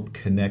help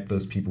connect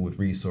those people with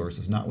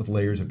resources, not with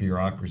layers of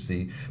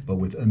bureaucracy, but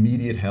with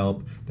immediate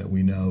help that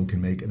we know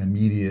can make an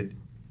immediate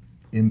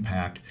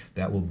impact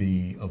that will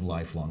be of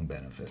lifelong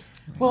benefit.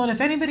 Well, and if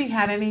anybody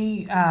had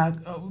any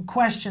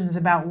questions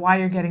about why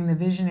you're getting the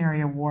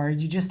Visionary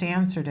Award, you just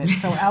answered it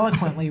so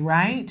eloquently,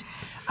 right?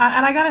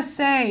 And I gotta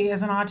say,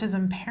 as an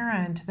autism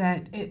parent,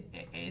 that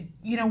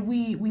you know,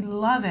 we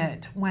love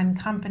it when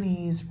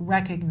companies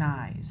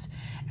recognize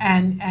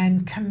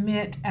and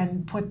commit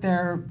and put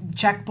their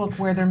checkbook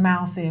where their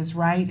mouth is,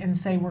 right? And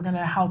say we're going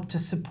to help to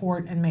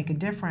support and make a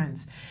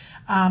difference.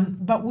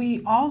 But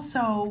we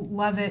also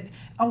love it.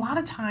 A lot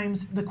of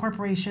times the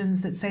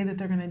corporations that say that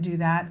they're going to do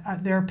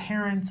that, they're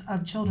parents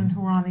of children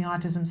who are on the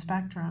autism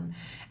spectrum.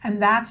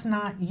 And that's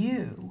not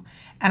you.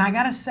 And I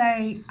got to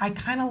say, I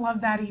kind of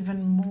love that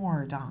even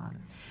more, Don,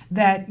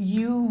 that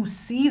you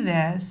see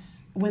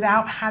this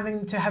without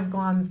having to have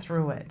gone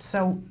through it.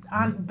 So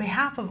on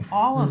behalf of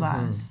all of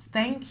us,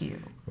 thank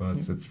you. Well,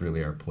 it's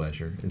really our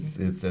pleasure.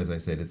 It's as I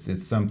said,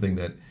 it's something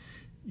that,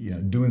 you know,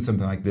 doing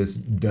something like this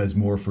does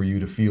more for you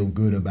to feel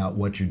good about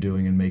what you're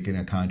doing and making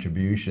a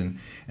contribution.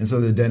 And so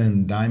the Denim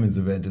and Diamonds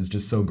event is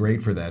just so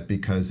great for that,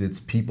 because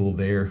it's people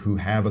there who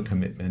have a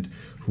commitment,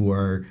 who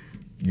are,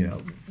 you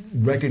know,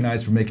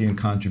 recognized for making a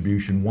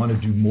contribution, want to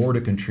do more to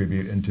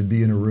contribute, and to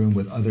be in a room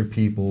with other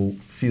people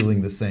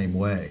feeling the same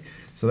way.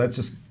 So that's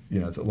just, you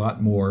know, it's a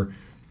lot more,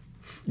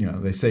 you know,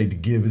 they say to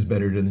give is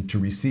better than to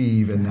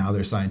receive, and now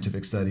there's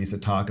scientific studies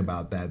that talk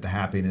about that. The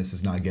happiness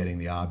is not getting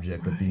the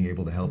object, but being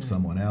able to help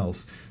someone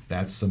else.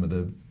 That's some of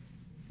the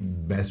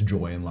best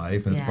joy in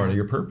life, and it's part of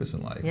your purpose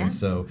in life. And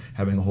so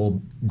having a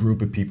whole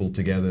group of people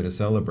together to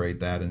celebrate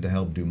that and to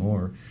help do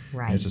more,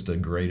 it's just a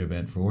great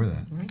event for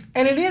that.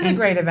 And it is a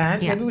great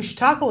event. Maybe we should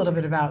talk a little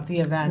bit about the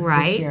event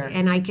this year.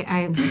 And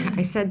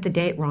I said the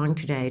date wrong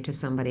today to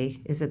somebody.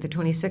 Is it the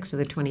 26th or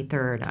the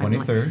 23rd?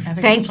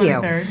 23rd. Thank you.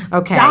 23rd.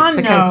 Okay.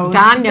 Don knows.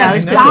 Don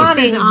knows because Don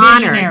he's being is a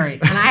honored. visionary.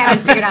 And I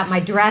haven't figured out my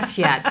dress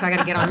yet, so I got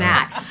to get on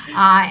that.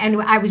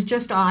 And I was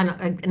just on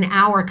an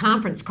hour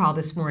conference call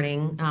this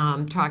morning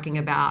talking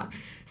about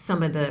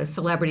some of the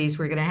celebrities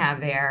we're going to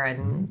have there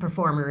and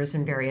performers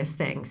and various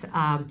things.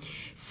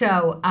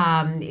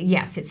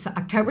 Yes, it's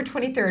October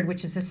 23rd,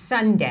 which is a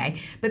Sunday,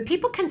 but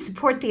people can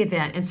support the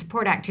event and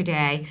support Act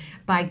Today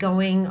by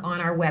going on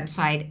our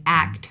website,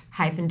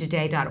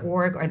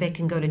 act-today.org, or they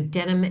can go to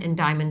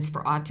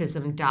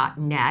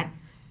denimanddiamondsforautism.net.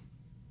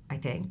 I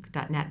think,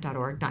 .net,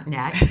 .org,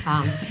 .net.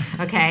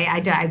 Okay,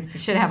 I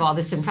should have all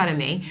this in front of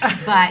me.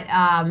 But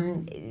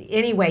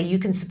anyway, you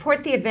can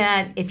support the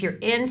event. If you're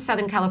in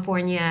Southern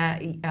California,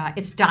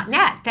 it's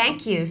 .net.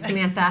 Thank you,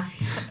 Samantha.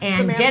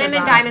 And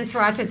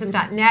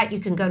denimanddiamondsforautism.net.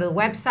 You can go to the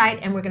website,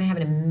 and we're going to have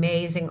an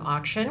amazing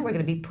auction. We're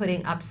going to be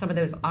putting up some of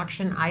those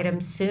auction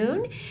items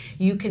soon.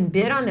 You can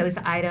bid on those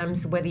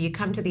items whether you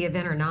come to the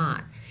event or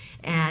not.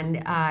 And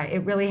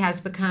it really has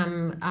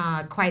become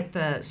quite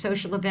the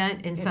social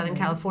event in Southern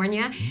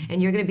California.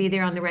 And you're going to be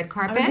there on the red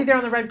carpet. I'm going to be there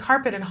on the red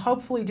carpet and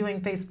hopefully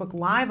doing Facebook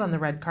Live on the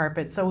red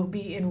carpet. So it'll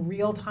be in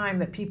real time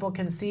that people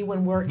can see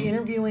when we're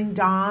interviewing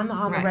Dawn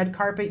on the red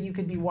carpet. You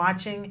could be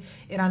watching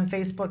it on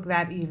Facebook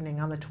that evening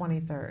on the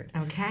 23rd.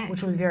 Okay.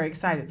 Which will be very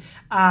excited.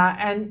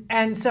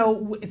 And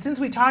so since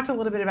we talked a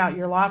little bit about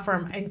your law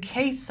firm, in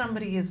case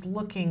somebody is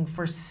looking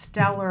for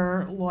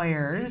stellar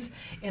lawyers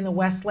in the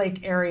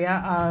Westlake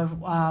area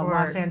of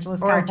Los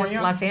Angeles, California, or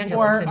just Los Angeles in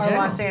or general.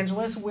 Los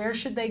Angeles, where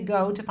should they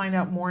go to find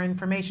out more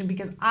information?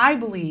 Because I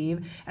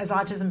believe as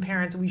autism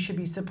parents, we should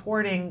be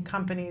supporting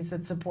companies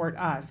that support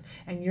us.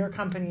 And your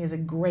company is a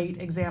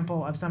great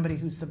example of somebody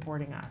who's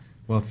supporting us.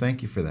 Well,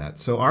 thank you for that.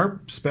 So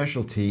our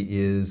specialty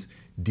is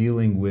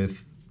dealing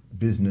with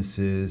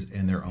businesses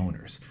and their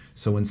owners.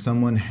 So when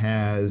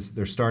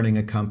they're starting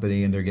a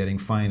company and they're getting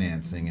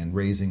financing and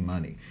raising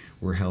money,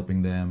 we're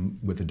helping them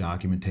with the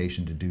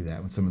documentation to do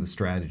that, with some of the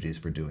strategies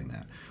for doing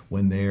that.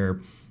 When they're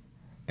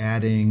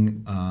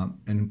adding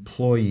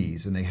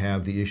employees and they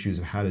have the issues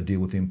of how to deal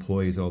with the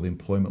employees, all the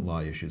employment law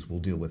issues, we'll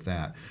deal with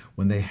that.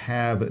 When they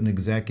have an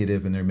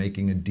executive and they're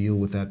making a deal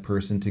with that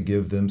person to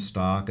give them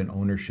stock and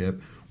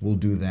ownership, we'll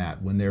do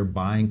that. When they're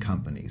buying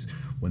companies,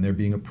 when they're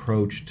being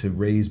approached to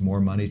raise more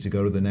money to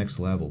go to the next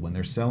level, when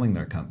they're selling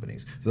their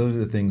companies. So those are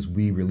the things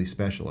we really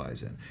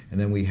specialize in. And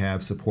then we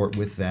have support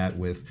with that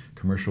with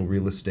commercial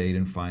real estate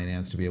and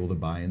finance to be able to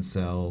buy and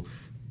sell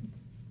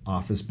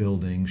office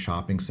buildings,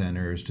 shopping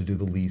centers, to do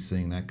the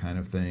leasing, that kind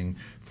of thing,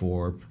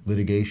 for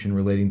litigation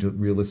relating to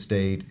real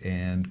estate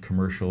and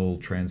commercial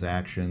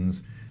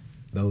transactions.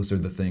 Those are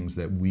the things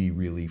that we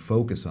really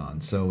focus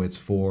on. So it's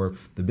for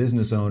the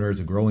business owners,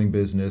 a growing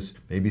business,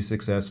 maybe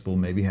successful,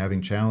 maybe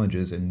having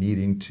challenges and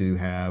needing to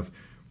have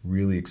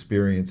really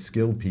experienced,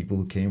 skilled people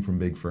who came from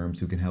big firms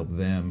who can help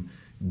them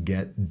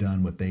get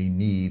done what they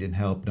need and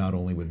help not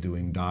only with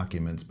doing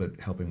documents, but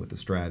helping with the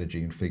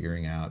strategy and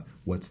figuring out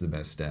what's the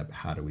best step,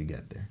 how do we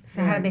get there.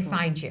 So how do they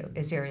find you?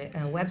 Is there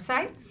a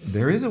website?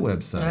 There is a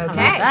website.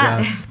 Okay.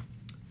 It's,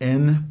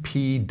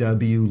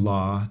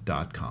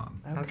 npwlaw.com.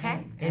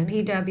 Okay,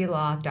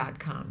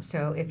 npwlaw.com.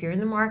 So if you're in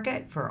the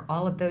market for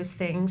all of those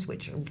things,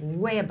 which are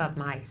way above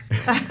my skill,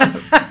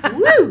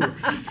 woo!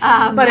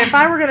 But if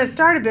I were going to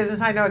start a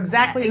business, I know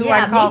exactly who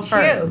I'd call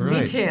first. Me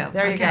Right. too.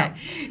 There you go.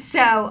 So,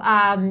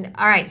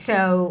 all right.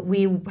 So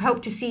we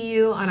hope to see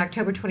you on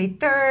October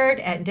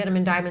 23rd at Denim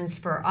and Diamonds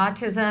for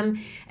Autism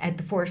at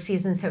the Four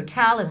Seasons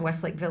Hotel in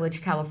Westlake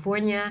Village,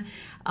 California.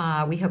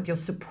 We hope you'll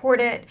support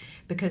it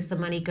because the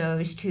money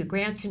goes to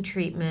grants and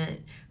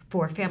treatment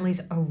for families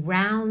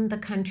around the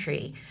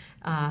country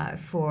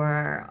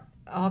for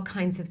all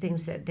kinds of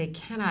things that they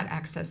cannot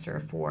access or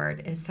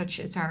afford. It's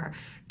our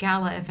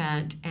gala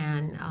event,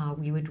 and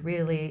we would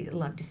really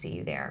love to see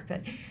you there.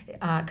 But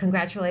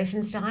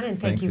congratulations, Don, and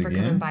thank Thanks you for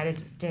again. coming by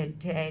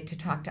today to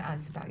talk to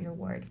us about your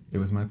award. It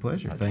was my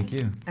pleasure. Thank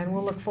you. And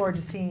we'll look forward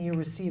to seeing you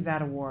receive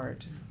that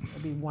award.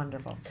 It'll be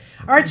wonderful.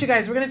 All right, you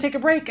guys, we're going to take a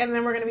break, and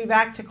then we're going to be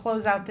back to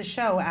close out the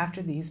show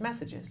after these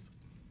messages.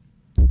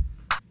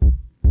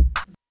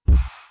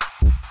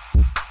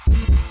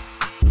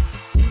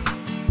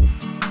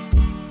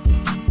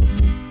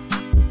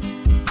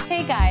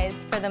 Hey guys,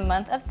 for the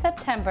month of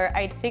September,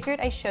 I figured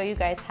I'd show you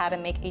guys how to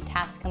make a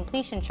task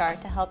completion chart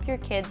to help your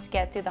kids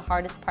get through the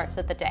hardest parts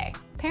of the day.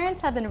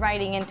 Parents have been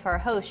writing into our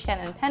host,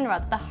 Shannon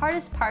Penrod, the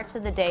hardest parts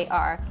of the day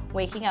are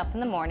waking up in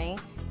the morning,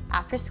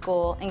 after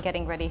school, and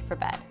getting ready for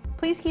bed.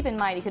 Please keep in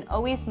mind you can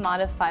always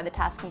modify the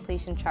task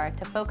completion chart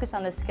to focus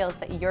on the skills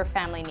that your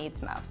family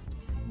needs most.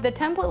 The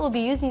template we'll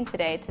be using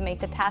today to make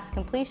the task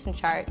completion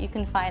chart you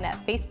can find at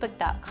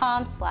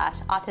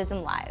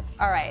facebook.com/autism-live.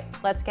 All right,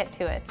 let's get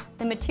to it.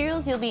 The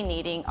materials you'll be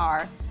needing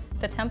are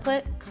the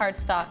template,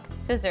 cardstock,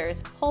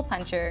 scissors, hole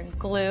puncher,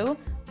 glue,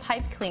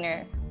 pipe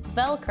cleaner,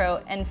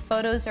 Velcro, and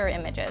photos or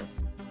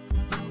images.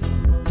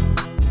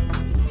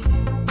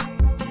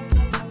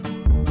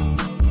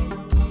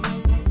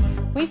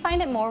 We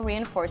find it more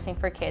reinforcing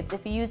for kids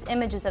if you use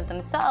images of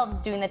themselves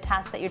doing the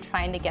tasks that you're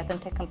trying to get them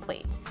to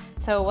complete.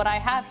 So what I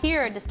have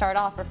here to start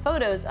off are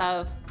photos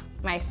of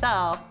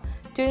myself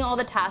doing all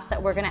the tasks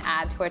that we're going to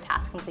add to our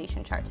task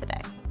completion chart today.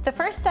 The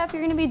first step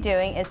you're going to be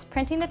doing is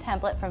printing the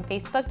template from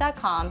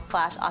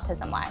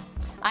facebook.com/autism-live.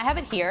 I have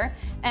it here,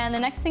 and the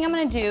next thing I'm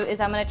going to do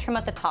is I'm going to trim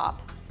at the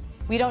top.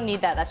 We don't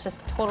need that, that's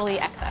just totally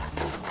excess.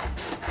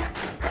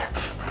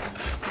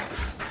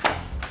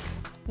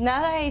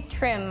 Now that I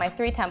trim my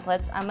 3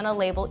 templates, I'm going to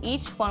label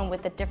each one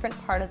with a different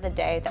part of the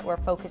day that we're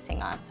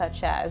focusing on,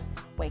 such as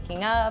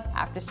waking up,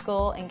 after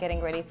school, and getting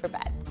ready for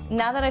bed.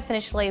 Now that I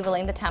finished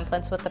labeling the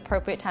templates with the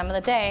appropriate time of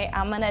the day,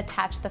 I'm going to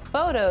attach the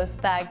photos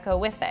that go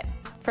with it.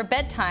 For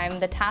bedtime,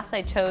 the tasks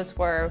I chose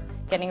were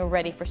getting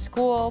ready for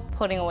school,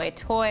 putting away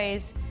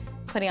toys,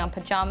 putting on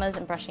pajamas,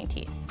 and brushing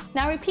teeth.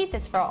 Now repeat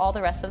this for all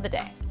the rest of the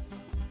day.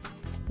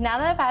 Now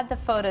that I've added the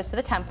photos to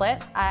the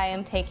template, I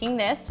am taking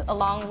this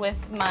along with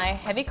my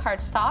heavy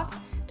cardstock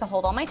to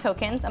hold all my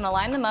tokens. I'm going to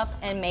line them up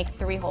and make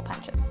 3 hole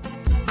punches.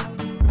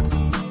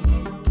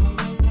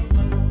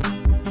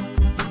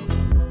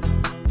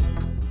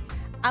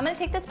 I'm going to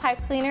take this pipe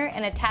cleaner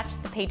and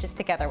attach the pages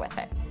together with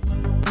it.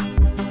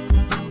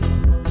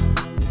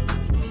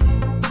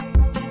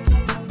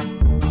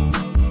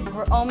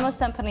 We're almost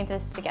done putting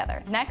this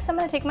together. Next, I'm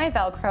going to take my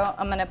Velcro,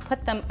 I'm going to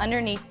put them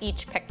underneath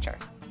each picture.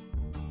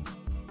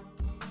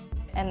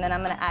 And then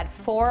I'm going to add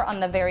 4 on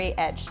the very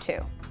edge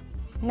too.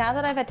 Now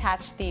that I've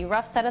attached the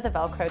rough side of the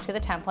Velcro to the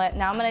template,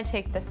 now I'm going to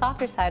take the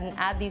softer side and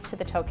add these to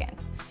the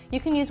tokens. You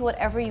can use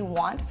whatever you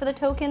want for the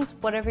tokens,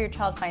 whatever your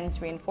child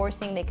finds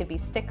reinforcing. They could be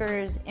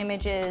stickers,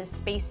 images,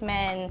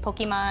 spacemen,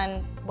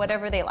 Pokemon,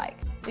 whatever they like.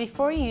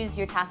 Before you use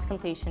your task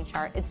completion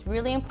chart, it's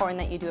really important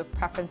that you do a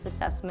preference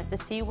assessment to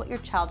see what your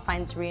child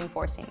finds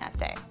reinforcing that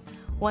day.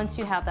 Once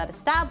you have that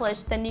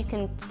established, then you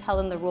can tell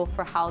them the rule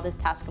for how this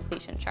task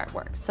completion chart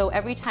works. So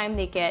every time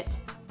they get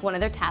one of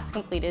their tasks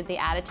completed, they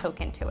add a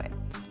token to it.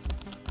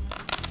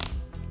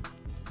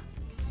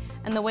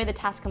 And the way the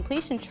task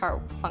completion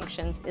chart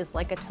functions is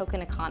like a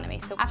token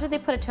economy. So after they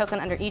put a token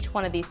under each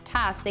one of these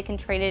tasks, they can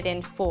trade it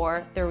in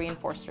for their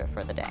reinforcer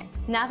for the day.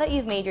 Now that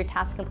you've made your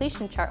task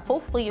completion chart,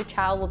 hopefully your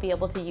child will be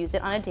able to use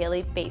it on a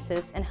daily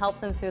basis and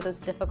help them through those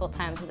difficult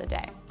times of the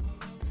day.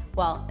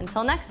 Well,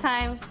 until next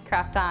time,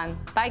 craft on.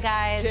 Bye,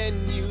 guys.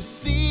 Can you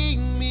see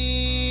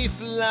me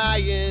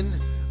flying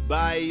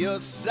by your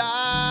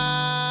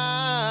side?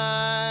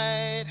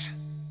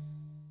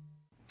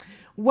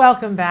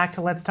 Welcome back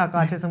to Let's Talk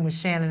Autism with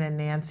Shannon and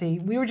Nancy.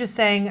 We were just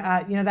saying,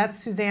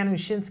 that's Suzanne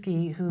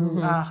Ushinsky who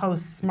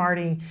hosts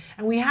Smarty.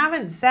 And we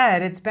haven't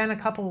said, it's been a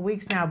couple of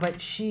weeks now, but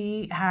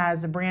she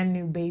has a brand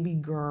new baby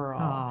girl.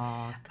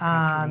 Aw,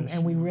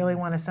 and we really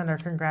want to send our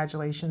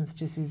congratulations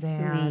to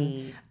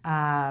Suzanne.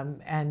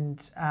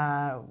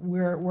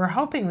 We're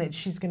hoping that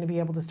she's going to be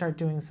able to start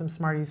doing some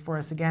Smarties for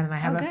us again. And I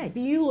have a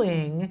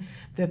feeling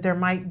that there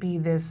might be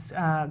this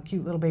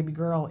cute little baby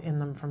girl in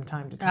them from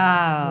time to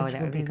time. Which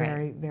that would be great.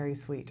 very, very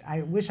sweet.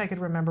 I wish I could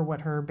remember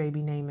what her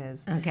baby name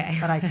is,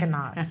 but I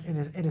cannot.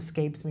 It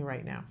escapes me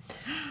right now.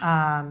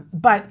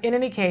 But in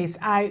any case,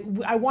 I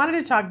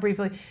wanted to talk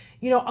briefly.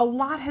 A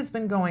lot has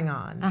been going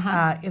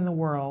on in the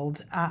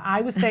world. I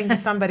was saying to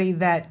somebody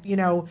that,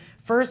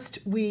 first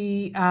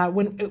when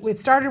it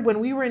started when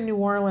we were in New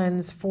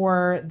Orleans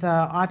for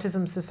the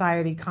Autism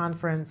Society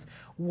conference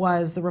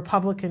was the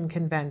Republican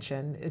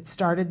convention. It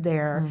started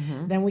there.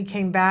 Then we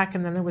came back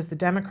and then there was the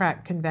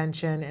Democrat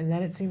convention, and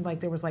then it seemed like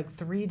there was like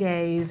 3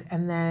 days,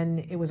 and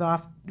then it was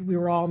off. We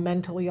were all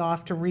mentally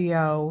off to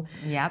Rio.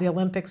 The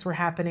Olympics were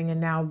happening, and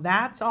now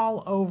that's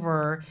all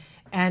over.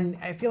 And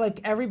I feel like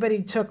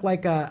everybody took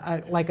like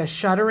a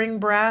shuddering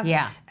breath.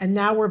 And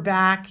now we're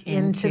back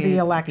into the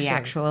elections. The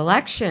actual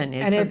election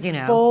is, and it's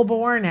full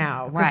bore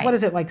now. Because what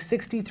is it, like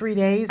 63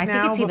 days now? I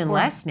think it's even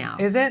less now.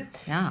 Is it?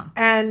 Yeah.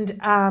 And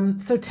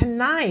so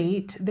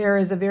tonight there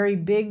is a very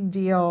big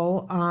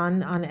deal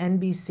on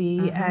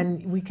NBC,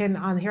 and we can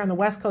here on the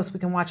West Coast we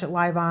can watch it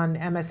live on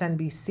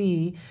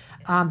MSNBC,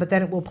 but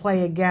then it will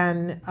play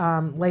again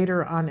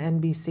later on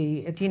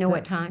NBC. Do you know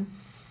what time?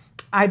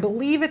 I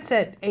believe it's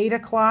at 8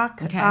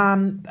 o'clock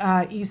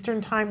Eastern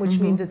time, which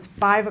means it's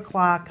 5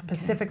 o'clock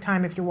Pacific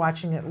time if you're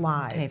watching it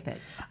live. Tape it.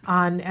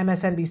 On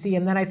MSNBC,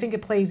 and then I think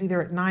it plays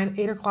either at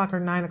 8 o'clock or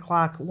 9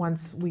 o'clock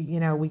once we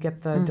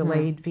get the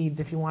delayed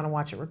feeds if you want to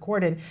watch it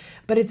recorded.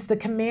 But it's the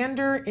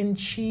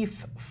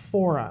Commander-in-Chief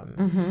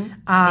Forum.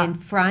 In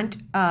front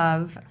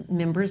of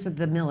members of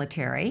the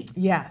military.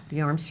 Yes. The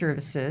armed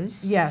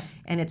services. Yes.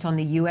 And it's on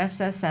the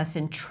USS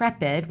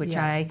Intrepid, which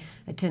I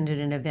attended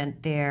an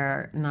event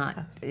there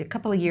a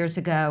couple of years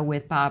ago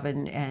with Bob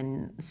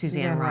and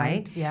Suzanne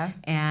Wright.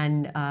 Yes.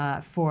 And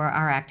for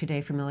our Act Today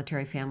for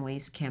Military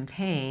Families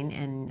campaign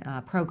and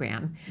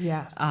program.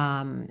 Yes.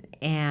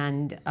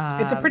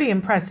 It's a pretty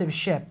impressive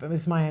ship,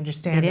 is my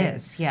understanding. It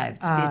is.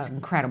 Yeah. It's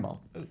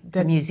incredible. It's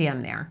a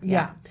museum there.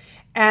 Yeah.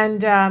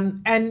 And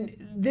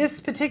this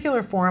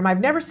particular forum, I've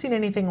never seen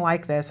anything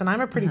like this, and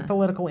I'm a pretty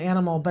political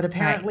animal, but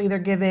apparently they're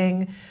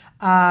giving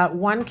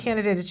one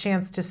candidate a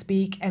chance to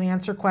speak and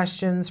answer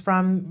questions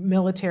from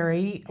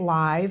military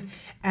live,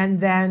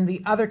 and then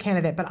the other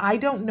candidate. But I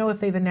don't know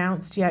if they've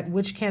announced yet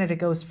which candidate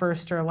goes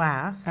first or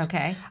last.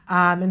 Okay.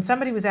 And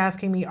somebody was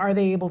asking me, are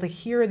they able to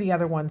hear the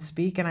other one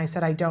speak? And I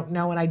said, I don't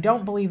know, and I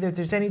don't believe that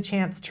there's any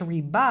chance to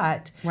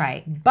rebut.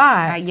 Right.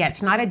 But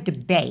it's not a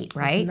debate,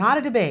 right? It's not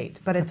a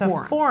debate, but it's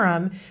a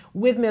forum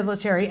with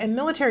military. And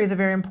military is a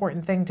very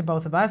important thing to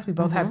both of us. We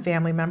both have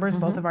family members.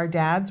 Both of our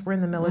dads were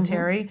in the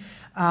military.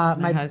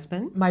 My husband.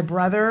 My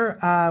brother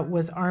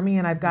was Army,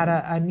 and I've got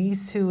a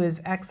niece who is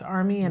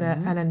ex-Army and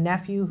a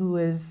nephew who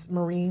is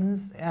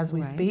Marines as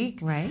we speak.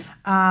 Right.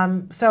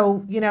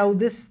 So,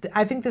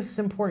 I think this is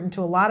important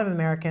to a lot of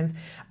Americans.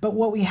 But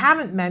what we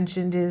haven't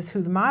mentioned is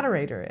who the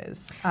moderator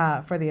is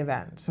for the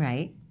event.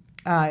 Right.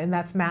 And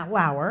that's Matt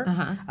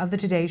Lauer of the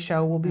Today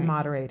Show will be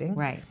moderating.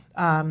 Right.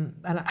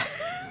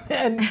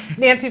 And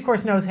Nancy, of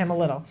course, knows him a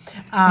little.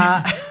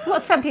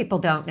 Well, some people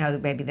don't know,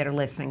 maybe that are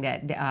listening,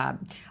 that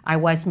I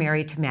was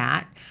married to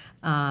Matt.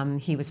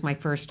 He was my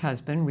first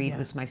husband. Reed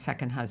was my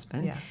second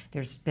husband. Yes.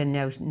 There's been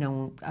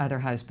no other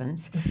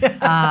husbands.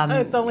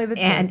 It's only the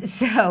two. And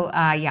so,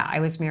 I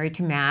was married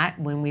to Matt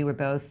when we were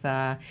both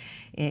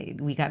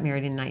We got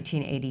married in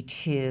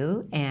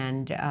 1982,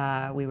 and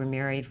we were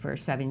married for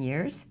 7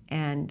 years,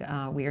 and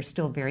we are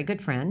still very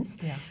good friends.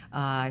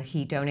 Yeah.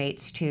 He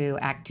donates to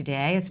Act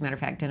Today. As a matter of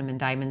fact, Denim and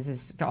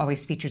Diamonds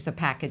always features a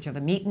package of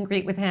a meet and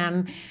greet with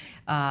him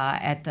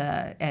at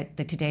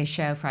the Today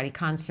Show Friday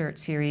concert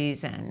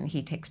series, and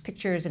he takes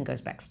pictures and goes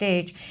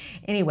backstage.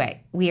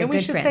 Anyway, we are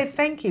good friends. And we should say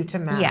thank you to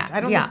Matt. Yeah, I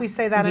don't think we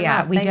say that enough.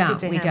 Yeah, we thank don't. you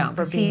to We him don't.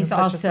 for being He's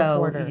such a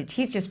supporter.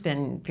 he's just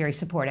been very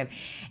supportive,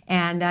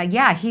 and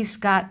yeah, he's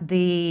got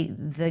the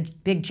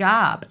big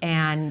job.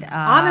 And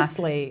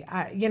honestly,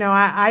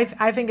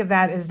 I think of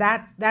that as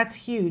that's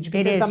huge,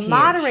 because the huge.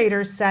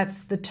 moderator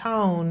sets the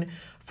tone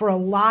for a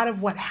lot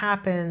of what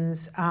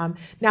happens.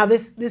 Now,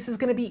 this is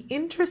going to be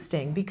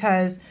interesting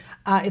because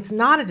it's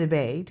not a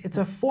debate, it's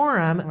a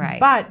forum, right.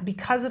 But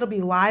because it'll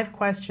be live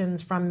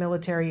questions from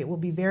military, it will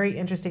be very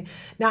interesting.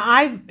 Now,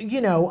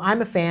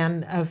 I'm a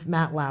fan of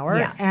Matt Lauer,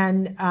 yeah.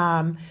 and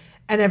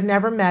I've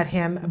never met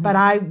him, but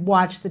I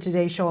watch the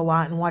Today Show a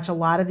lot and watch a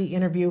lot of the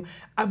interview.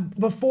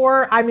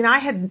 Before, I mean, I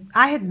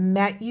had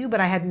met you, but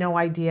I had no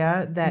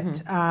idea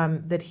that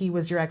that he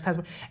was your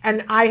ex-husband.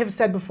 And I have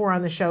said before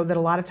on the show that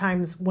a lot of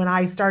times when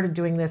I started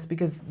doing this,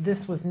 because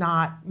this was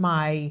not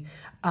my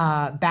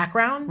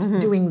background,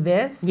 doing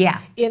this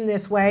in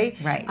this way.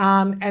 Right.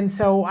 And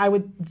so I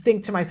would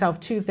think to myself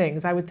two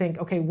things. I would think,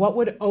 okay, what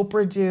would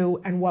Oprah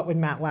do and what would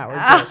Matt Lauer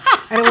do?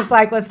 And it was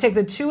like, let's take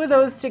the two of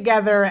those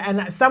together,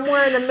 and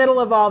somewhere in the middle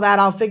of all that,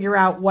 I'll figure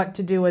out what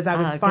to do as I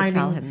was finding.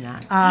 Tell him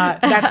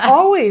that. That's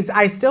always,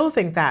 I still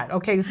think that.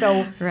 Okay,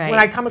 so right.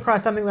 when I come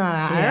across something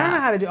that I don't know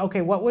how to do,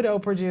 okay, what would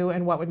Oprah do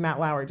and what would Matt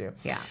Lauer do?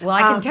 Yeah, well,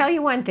 I can tell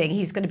you one thing.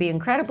 He's going to be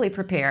incredibly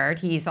prepared.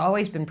 He's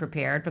always been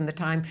prepared from the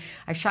time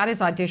I shot his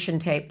audition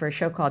tape for a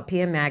show called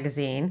PM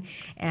Magazine,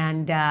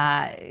 and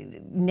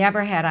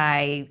never had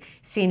I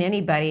seen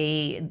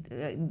anybody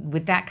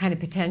with that kind of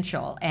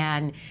potential.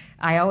 And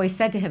I always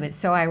said to him, it's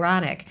so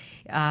ironic.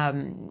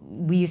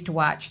 We used to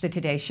watch the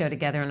Today Show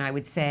together, and I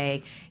would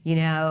say,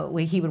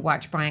 he would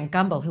watch Brian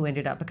Gumbel, who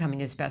ended up becoming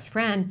his best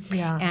friend,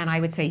 and I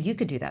would say, you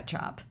could do that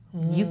job.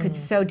 You could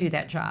so do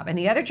that job. And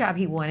the other job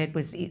he wanted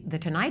was The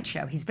Tonight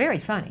Show. He's very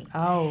funny.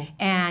 Oh.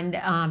 And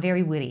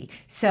very witty.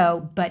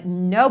 So, but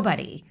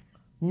nobody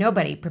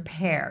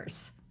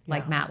prepares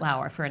like Matt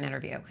Lauer for an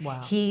interview.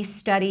 Wow. He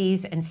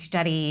studies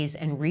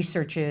and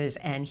researches,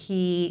 and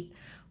he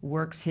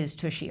works his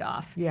tushy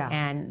off. Yeah.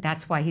 And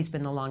that's why he's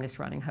been the longest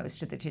running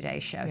host of the Today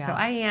Show. Yeah. So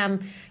I am,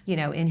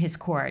 in his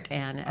court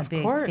and a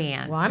big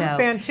fan. Well, I'm a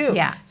fan too.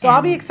 Yeah. So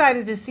I'll be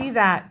excited to see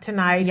that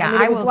tonight. Yeah, I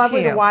mean, it was will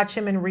lovely too. to watch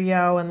him in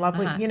Rio, and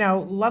lovely,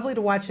 lovely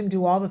to watch him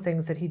do all the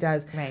things that he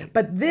does. Right.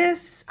 But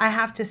this, I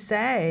have to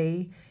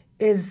say,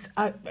 is,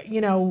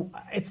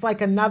 it's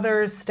like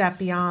another step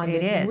beyond.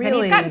 It is. Really. And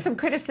he's gotten some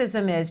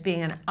criticism as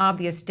being an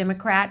obvious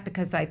Democrat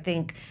because I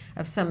think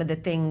of some of the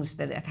things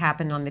that have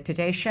happened on the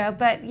Today Show.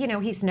 But,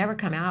 he's never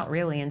come out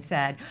really and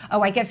said,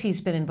 oh, I guess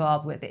he's been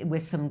involved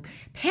with some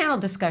panel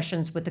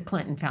discussions with the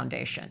Clinton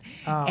Foundation.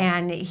 Oh.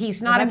 And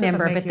he's not a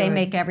member, but they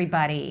make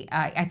everybody,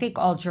 I think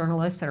all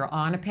journalists that are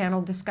on a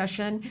panel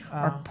discussion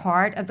or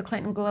part of the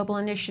Clinton Global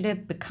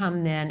Initiative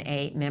become then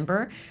a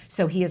member.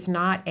 So he is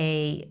not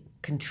a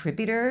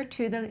contributor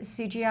to the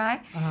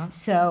CGI.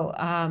 So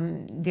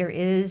there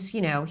is,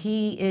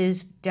 he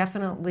is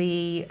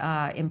definitely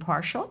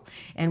impartial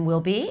and will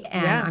be,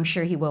 and I'm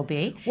sure he will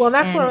be. Well,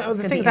 that's one of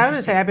the things I want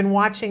to say. I've been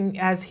watching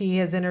as he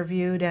has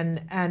interviewed,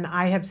 and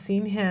I have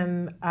seen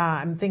him,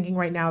 I'm thinking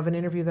right now of an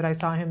interview that I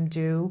saw him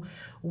do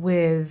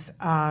with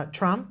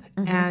Trump,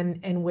 and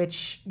in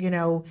which,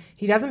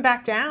 he doesn't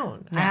back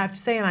down. I have to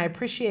say, and I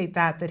appreciate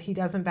that he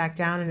doesn't back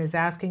down and is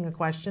asking a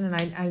question,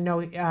 and I know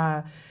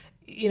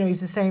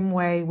he's the same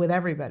way with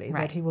everybody.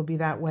 Right. That he will be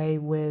that way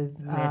with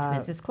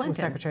Mrs. Clinton, with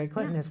Secretary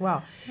Clinton as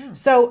well. Yeah.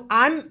 So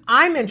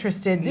I'm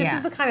interested. This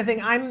is the kind of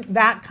thing. I'm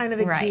that kind of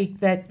a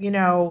geek that we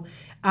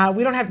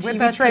don't have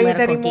TV trays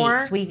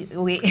anymore. Geeks.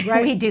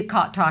 We do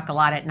talk a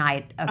lot at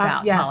night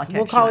about politics.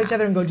 We'll call each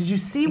other and go, did you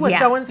see what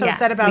so-and-so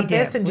said about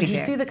this? And did you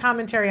see the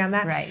commentary on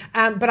that? Right.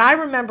 But I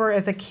remember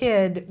as a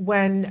kid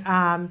when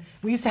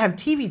we used to have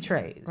TV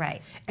trays.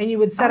 Right. And you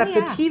would set up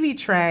the TV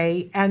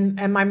tray, and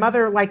my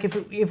mother, like if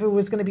it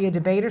was going to be a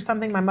debate or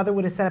something, my mother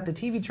would have set up the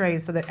TV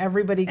trays so that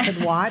everybody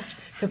could watch.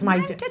 Because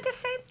Mine did the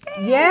same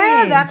thing.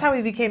 Yeah, that's how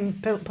we became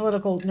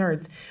political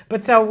nerds.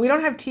 But so we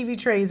don't have TV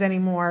trays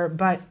anymore,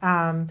 but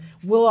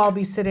we'll all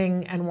be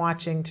sitting and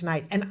watching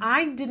tonight. And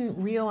I didn't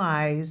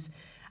realize,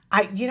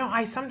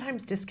 I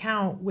sometimes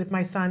discount with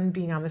my son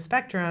being on the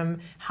spectrum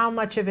how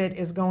much of it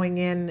is going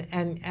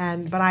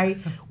in, but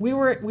we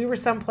were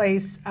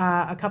someplace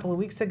a couple of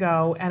weeks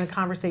ago, and a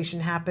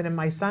conversation happened, and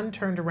my son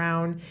turned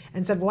around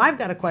and said, well, I've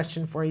got a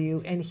question for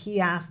you, and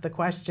he asked the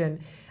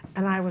question.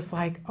 And I was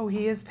like, oh,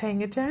 he is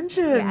paying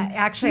attention. Yeah,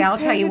 actually, I'll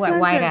tell you what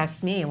Wyatt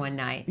asked me one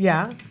night.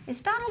 Yeah? Is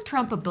Donald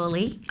Trump a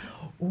bully?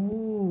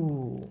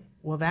 Ooh.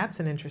 Well, that's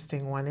an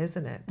interesting one,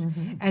 isn't it?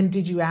 And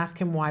did you ask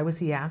him why was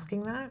he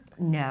asking that?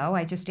 No,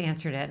 I just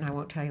answered it, and I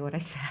won't tell you what I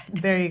said.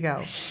 There you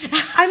go.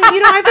 I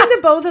mean, I think that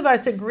both of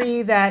us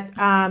agree that,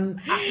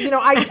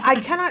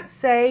 I cannot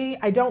say,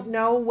 I don't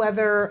know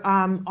whether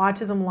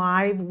Autism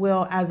Live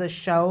will, as a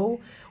show,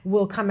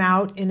 will come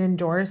out and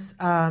endorse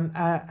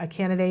a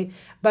candidate.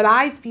 But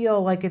I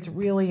feel like it's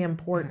really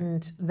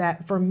important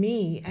that, for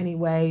me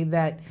anyway,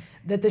 that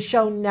the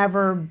show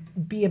never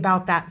be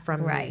about that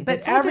from me.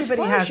 But full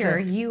disclosure,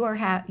 you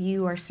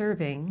are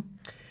serving.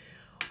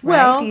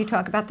 Well, right? Do you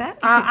talk about that?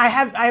 I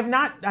have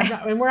not,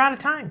 and we're out of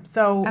time,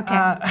 so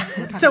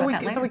Okay.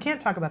 so we can't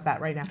talk about that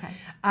right now.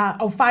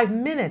 Okay. 5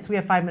 minutes. We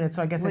have 5 minutes,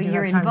 so I guess I do have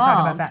time involved. to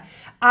talk about that.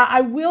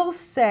 I will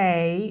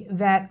say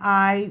that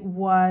I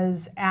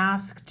was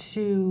asked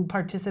to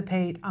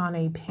participate on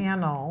a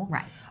panel.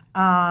 Right.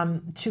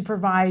 To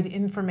provide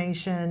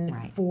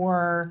information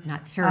for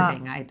not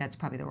serving. That's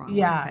probably the wrong word.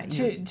 Yeah,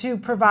 to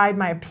provide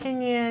my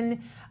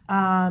opinion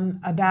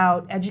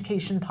about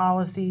education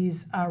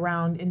policies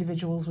around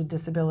individuals with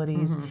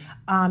disabilities,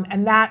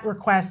 and that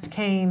request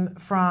came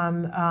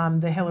from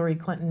the Hillary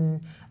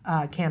Clinton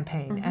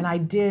campaign, and I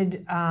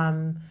did.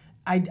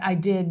 I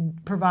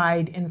did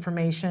provide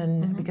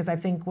information because I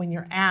think when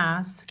you're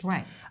asked,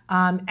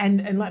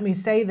 and let me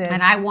say this,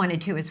 and I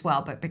wanted to as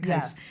well, but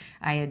because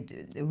I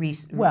had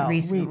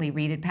recently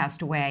Reed had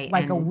passed away,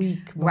 like a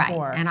week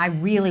before, and I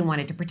really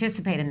wanted to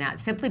participate in that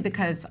simply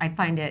because I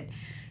find it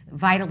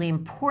vitally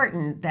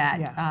important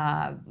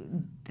that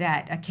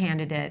that a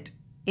candidate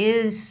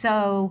is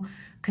so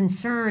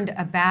concerned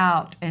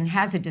about and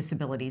has a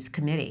disabilities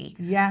committee.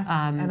 Yes,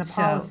 and a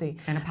policy.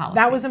 So,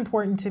 that was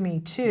important to me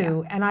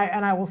too. And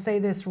I will say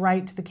this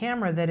right to the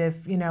camera, that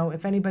if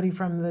anybody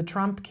from the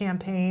Trump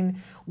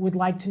campaign would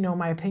like to know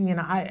my opinion,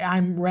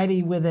 I'm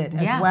ready with it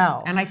as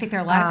well. And I think there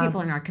are a lot of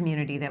people in our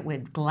community that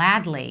would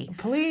gladly.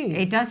 Please.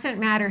 It doesn't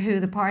matter who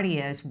the party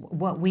is.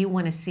 What we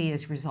want to see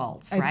is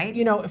results, right?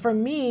 For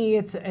me,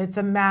 it's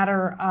a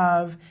matter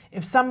of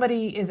if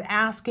somebody is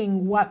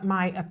asking what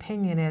my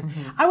opinion is.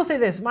 I will say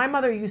this. My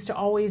mother used to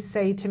always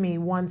say to me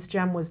once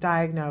Jem was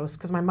diagnosed,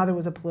 because my mother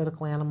was a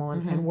political animal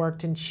and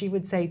worked, and she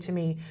would say to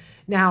me,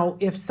 now,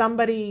 if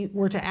somebody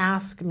were to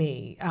ask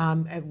me,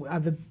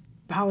 of the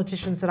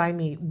politicians that I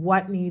meet,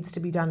 what needs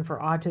to be done for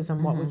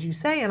autism, what would you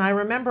say? And I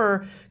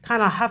remember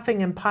kind of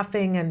huffing and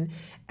puffing and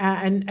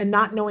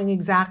not knowing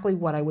exactly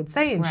what I would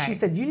say. And she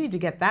said, you need to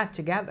get that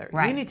together.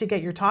 You need to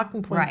get your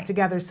talking points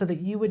together so that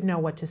you would know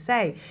what to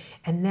say.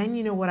 And then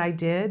you know what I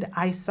did?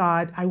 I saw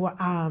it.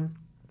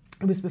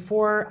 It was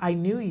before I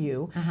knew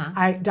you.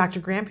 Dr.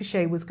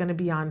 Granpeche was going to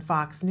be on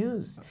Fox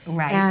News.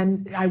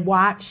 And I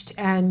watched,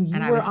 and you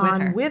were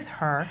on with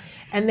her.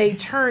 And they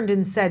turned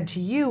and said to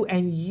you,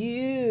 and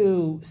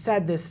you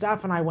said this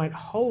stuff, and I went,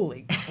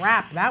 holy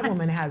crap, that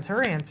woman has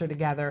her answer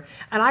together.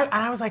 And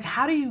I was like,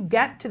 how do you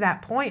get to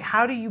that point?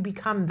 How do you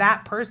become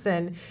that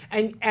person?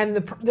 And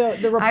the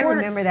reporter, I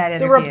remember that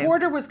interview. The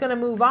reporter was going to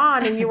move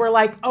on, and you were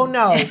like, oh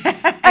no.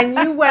 And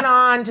you went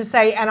on to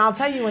say, and I'll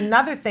tell you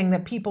another thing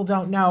that people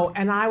don't know.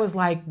 And I was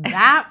like,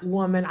 that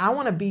woman, I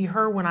want to be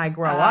her when I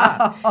grow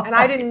up. And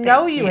I didn't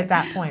know you at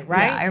that point,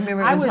 right? Yeah, I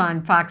remember it was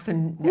on Fox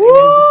and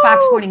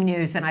Fox Morning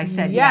News, and I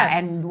said,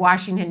 and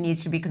Washington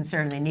needs to be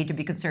concerned. They need to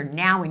be concerned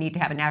now. We need to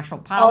have a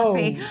national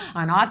policy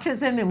on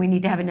autism, and we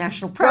need to have a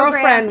national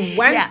program. Girlfriend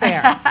went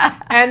there,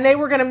 and they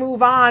were going to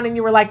move on, and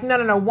you were like,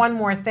 no, one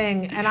more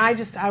thing. And I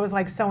was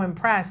like so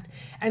impressed.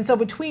 And so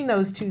between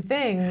those two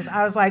things,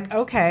 I was like,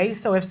 okay,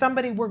 so if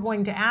somebody were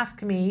going to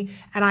ask me,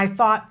 and I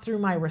thought through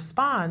my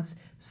response,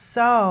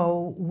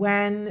 so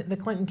when the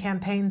Clinton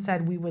campaign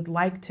said we would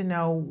like to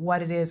know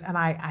what it is, and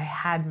I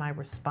had my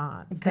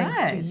response,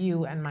 thanks to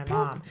you and my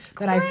mom,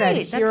 that I said,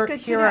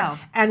 here,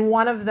 and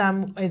one of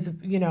them is,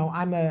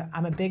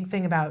 I'm a big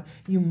thing about,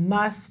 you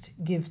must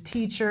give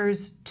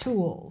teachers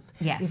tools.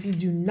 If you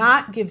do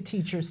not give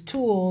teachers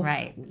tools,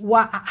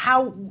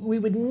 how we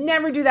would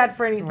never do that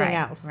for anything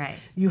else.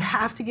 You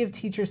have to give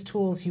teachers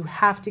tools. You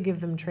have to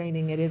give them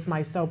training. It is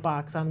my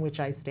soapbox on which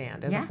I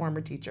stand as a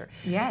former teacher.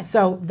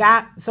 So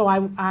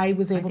I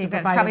was able to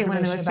provide that's probably one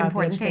of the most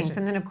important things.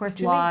 And then, of course,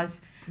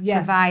 laws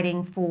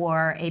providing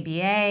for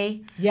ABA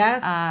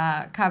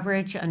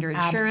coverage under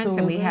insurance.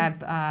 And we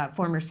have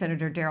former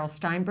Senator Darrell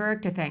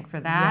Steinberg to thank for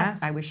that.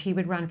 I wish he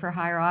would run for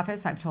higher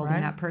office. I've told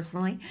him that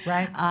personally.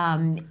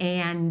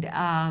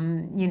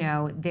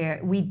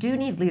 We do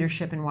need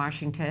leadership in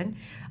Washington.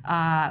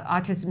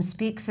 Autism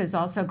Speaks has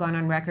also gone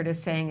on record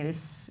as saying it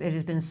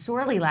has been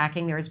sorely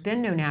lacking. There has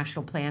been no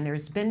national plan. There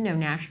has been no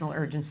national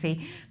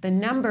urgency. The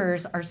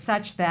numbers are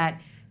such that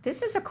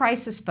this is a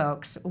crisis,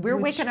 folks. We're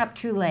waking up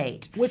too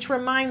late. Which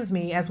reminds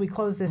me, as we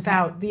close this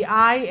out, the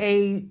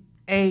IACC,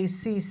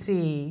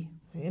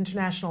 the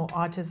International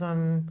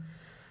Autism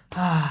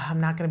I'm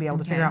not going to be able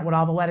to figure out what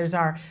all the letters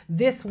are.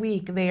 This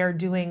week, they are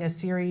doing a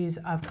series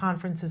of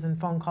conferences and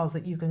phone calls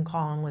that you can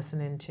call and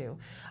listen into.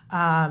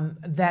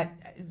 That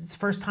it's the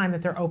first time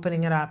that they're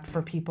opening it up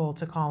for people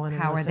to call in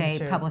and How are listen they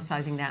to.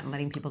 publicizing that and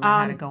letting people know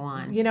how to go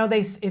on? You know,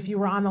 if you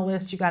were on the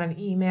list, you got an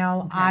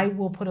email. I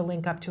will put a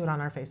link up to it on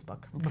our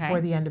Facebook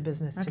before the end of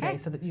business today,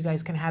 so that you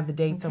guys can have the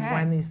dates of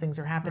when these things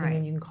are happening,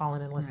 and you can call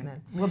in and listen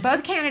in. Well,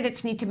 both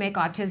candidates need to make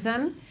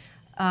autism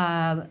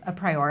a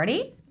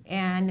priority.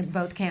 And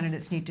both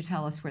candidates need to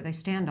tell us where they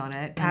stand on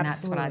it, and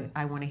that's what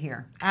I want to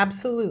hear.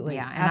 Absolutely.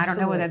 Yeah, and I don't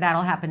know whether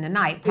that'll happen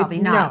tonight. Probably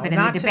not. But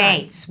in the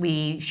debates,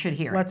 we should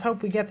hear it. Let's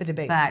hope we get the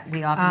debates. But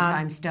we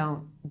oftentimes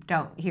don't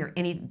hear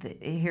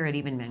it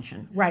even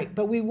mentioned. Right.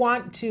 But we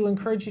want to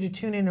encourage you to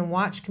tune in and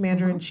watch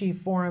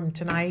Commander-in-Chief Forum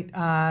tonight,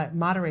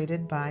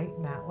 moderated by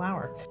Matt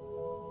Lauer.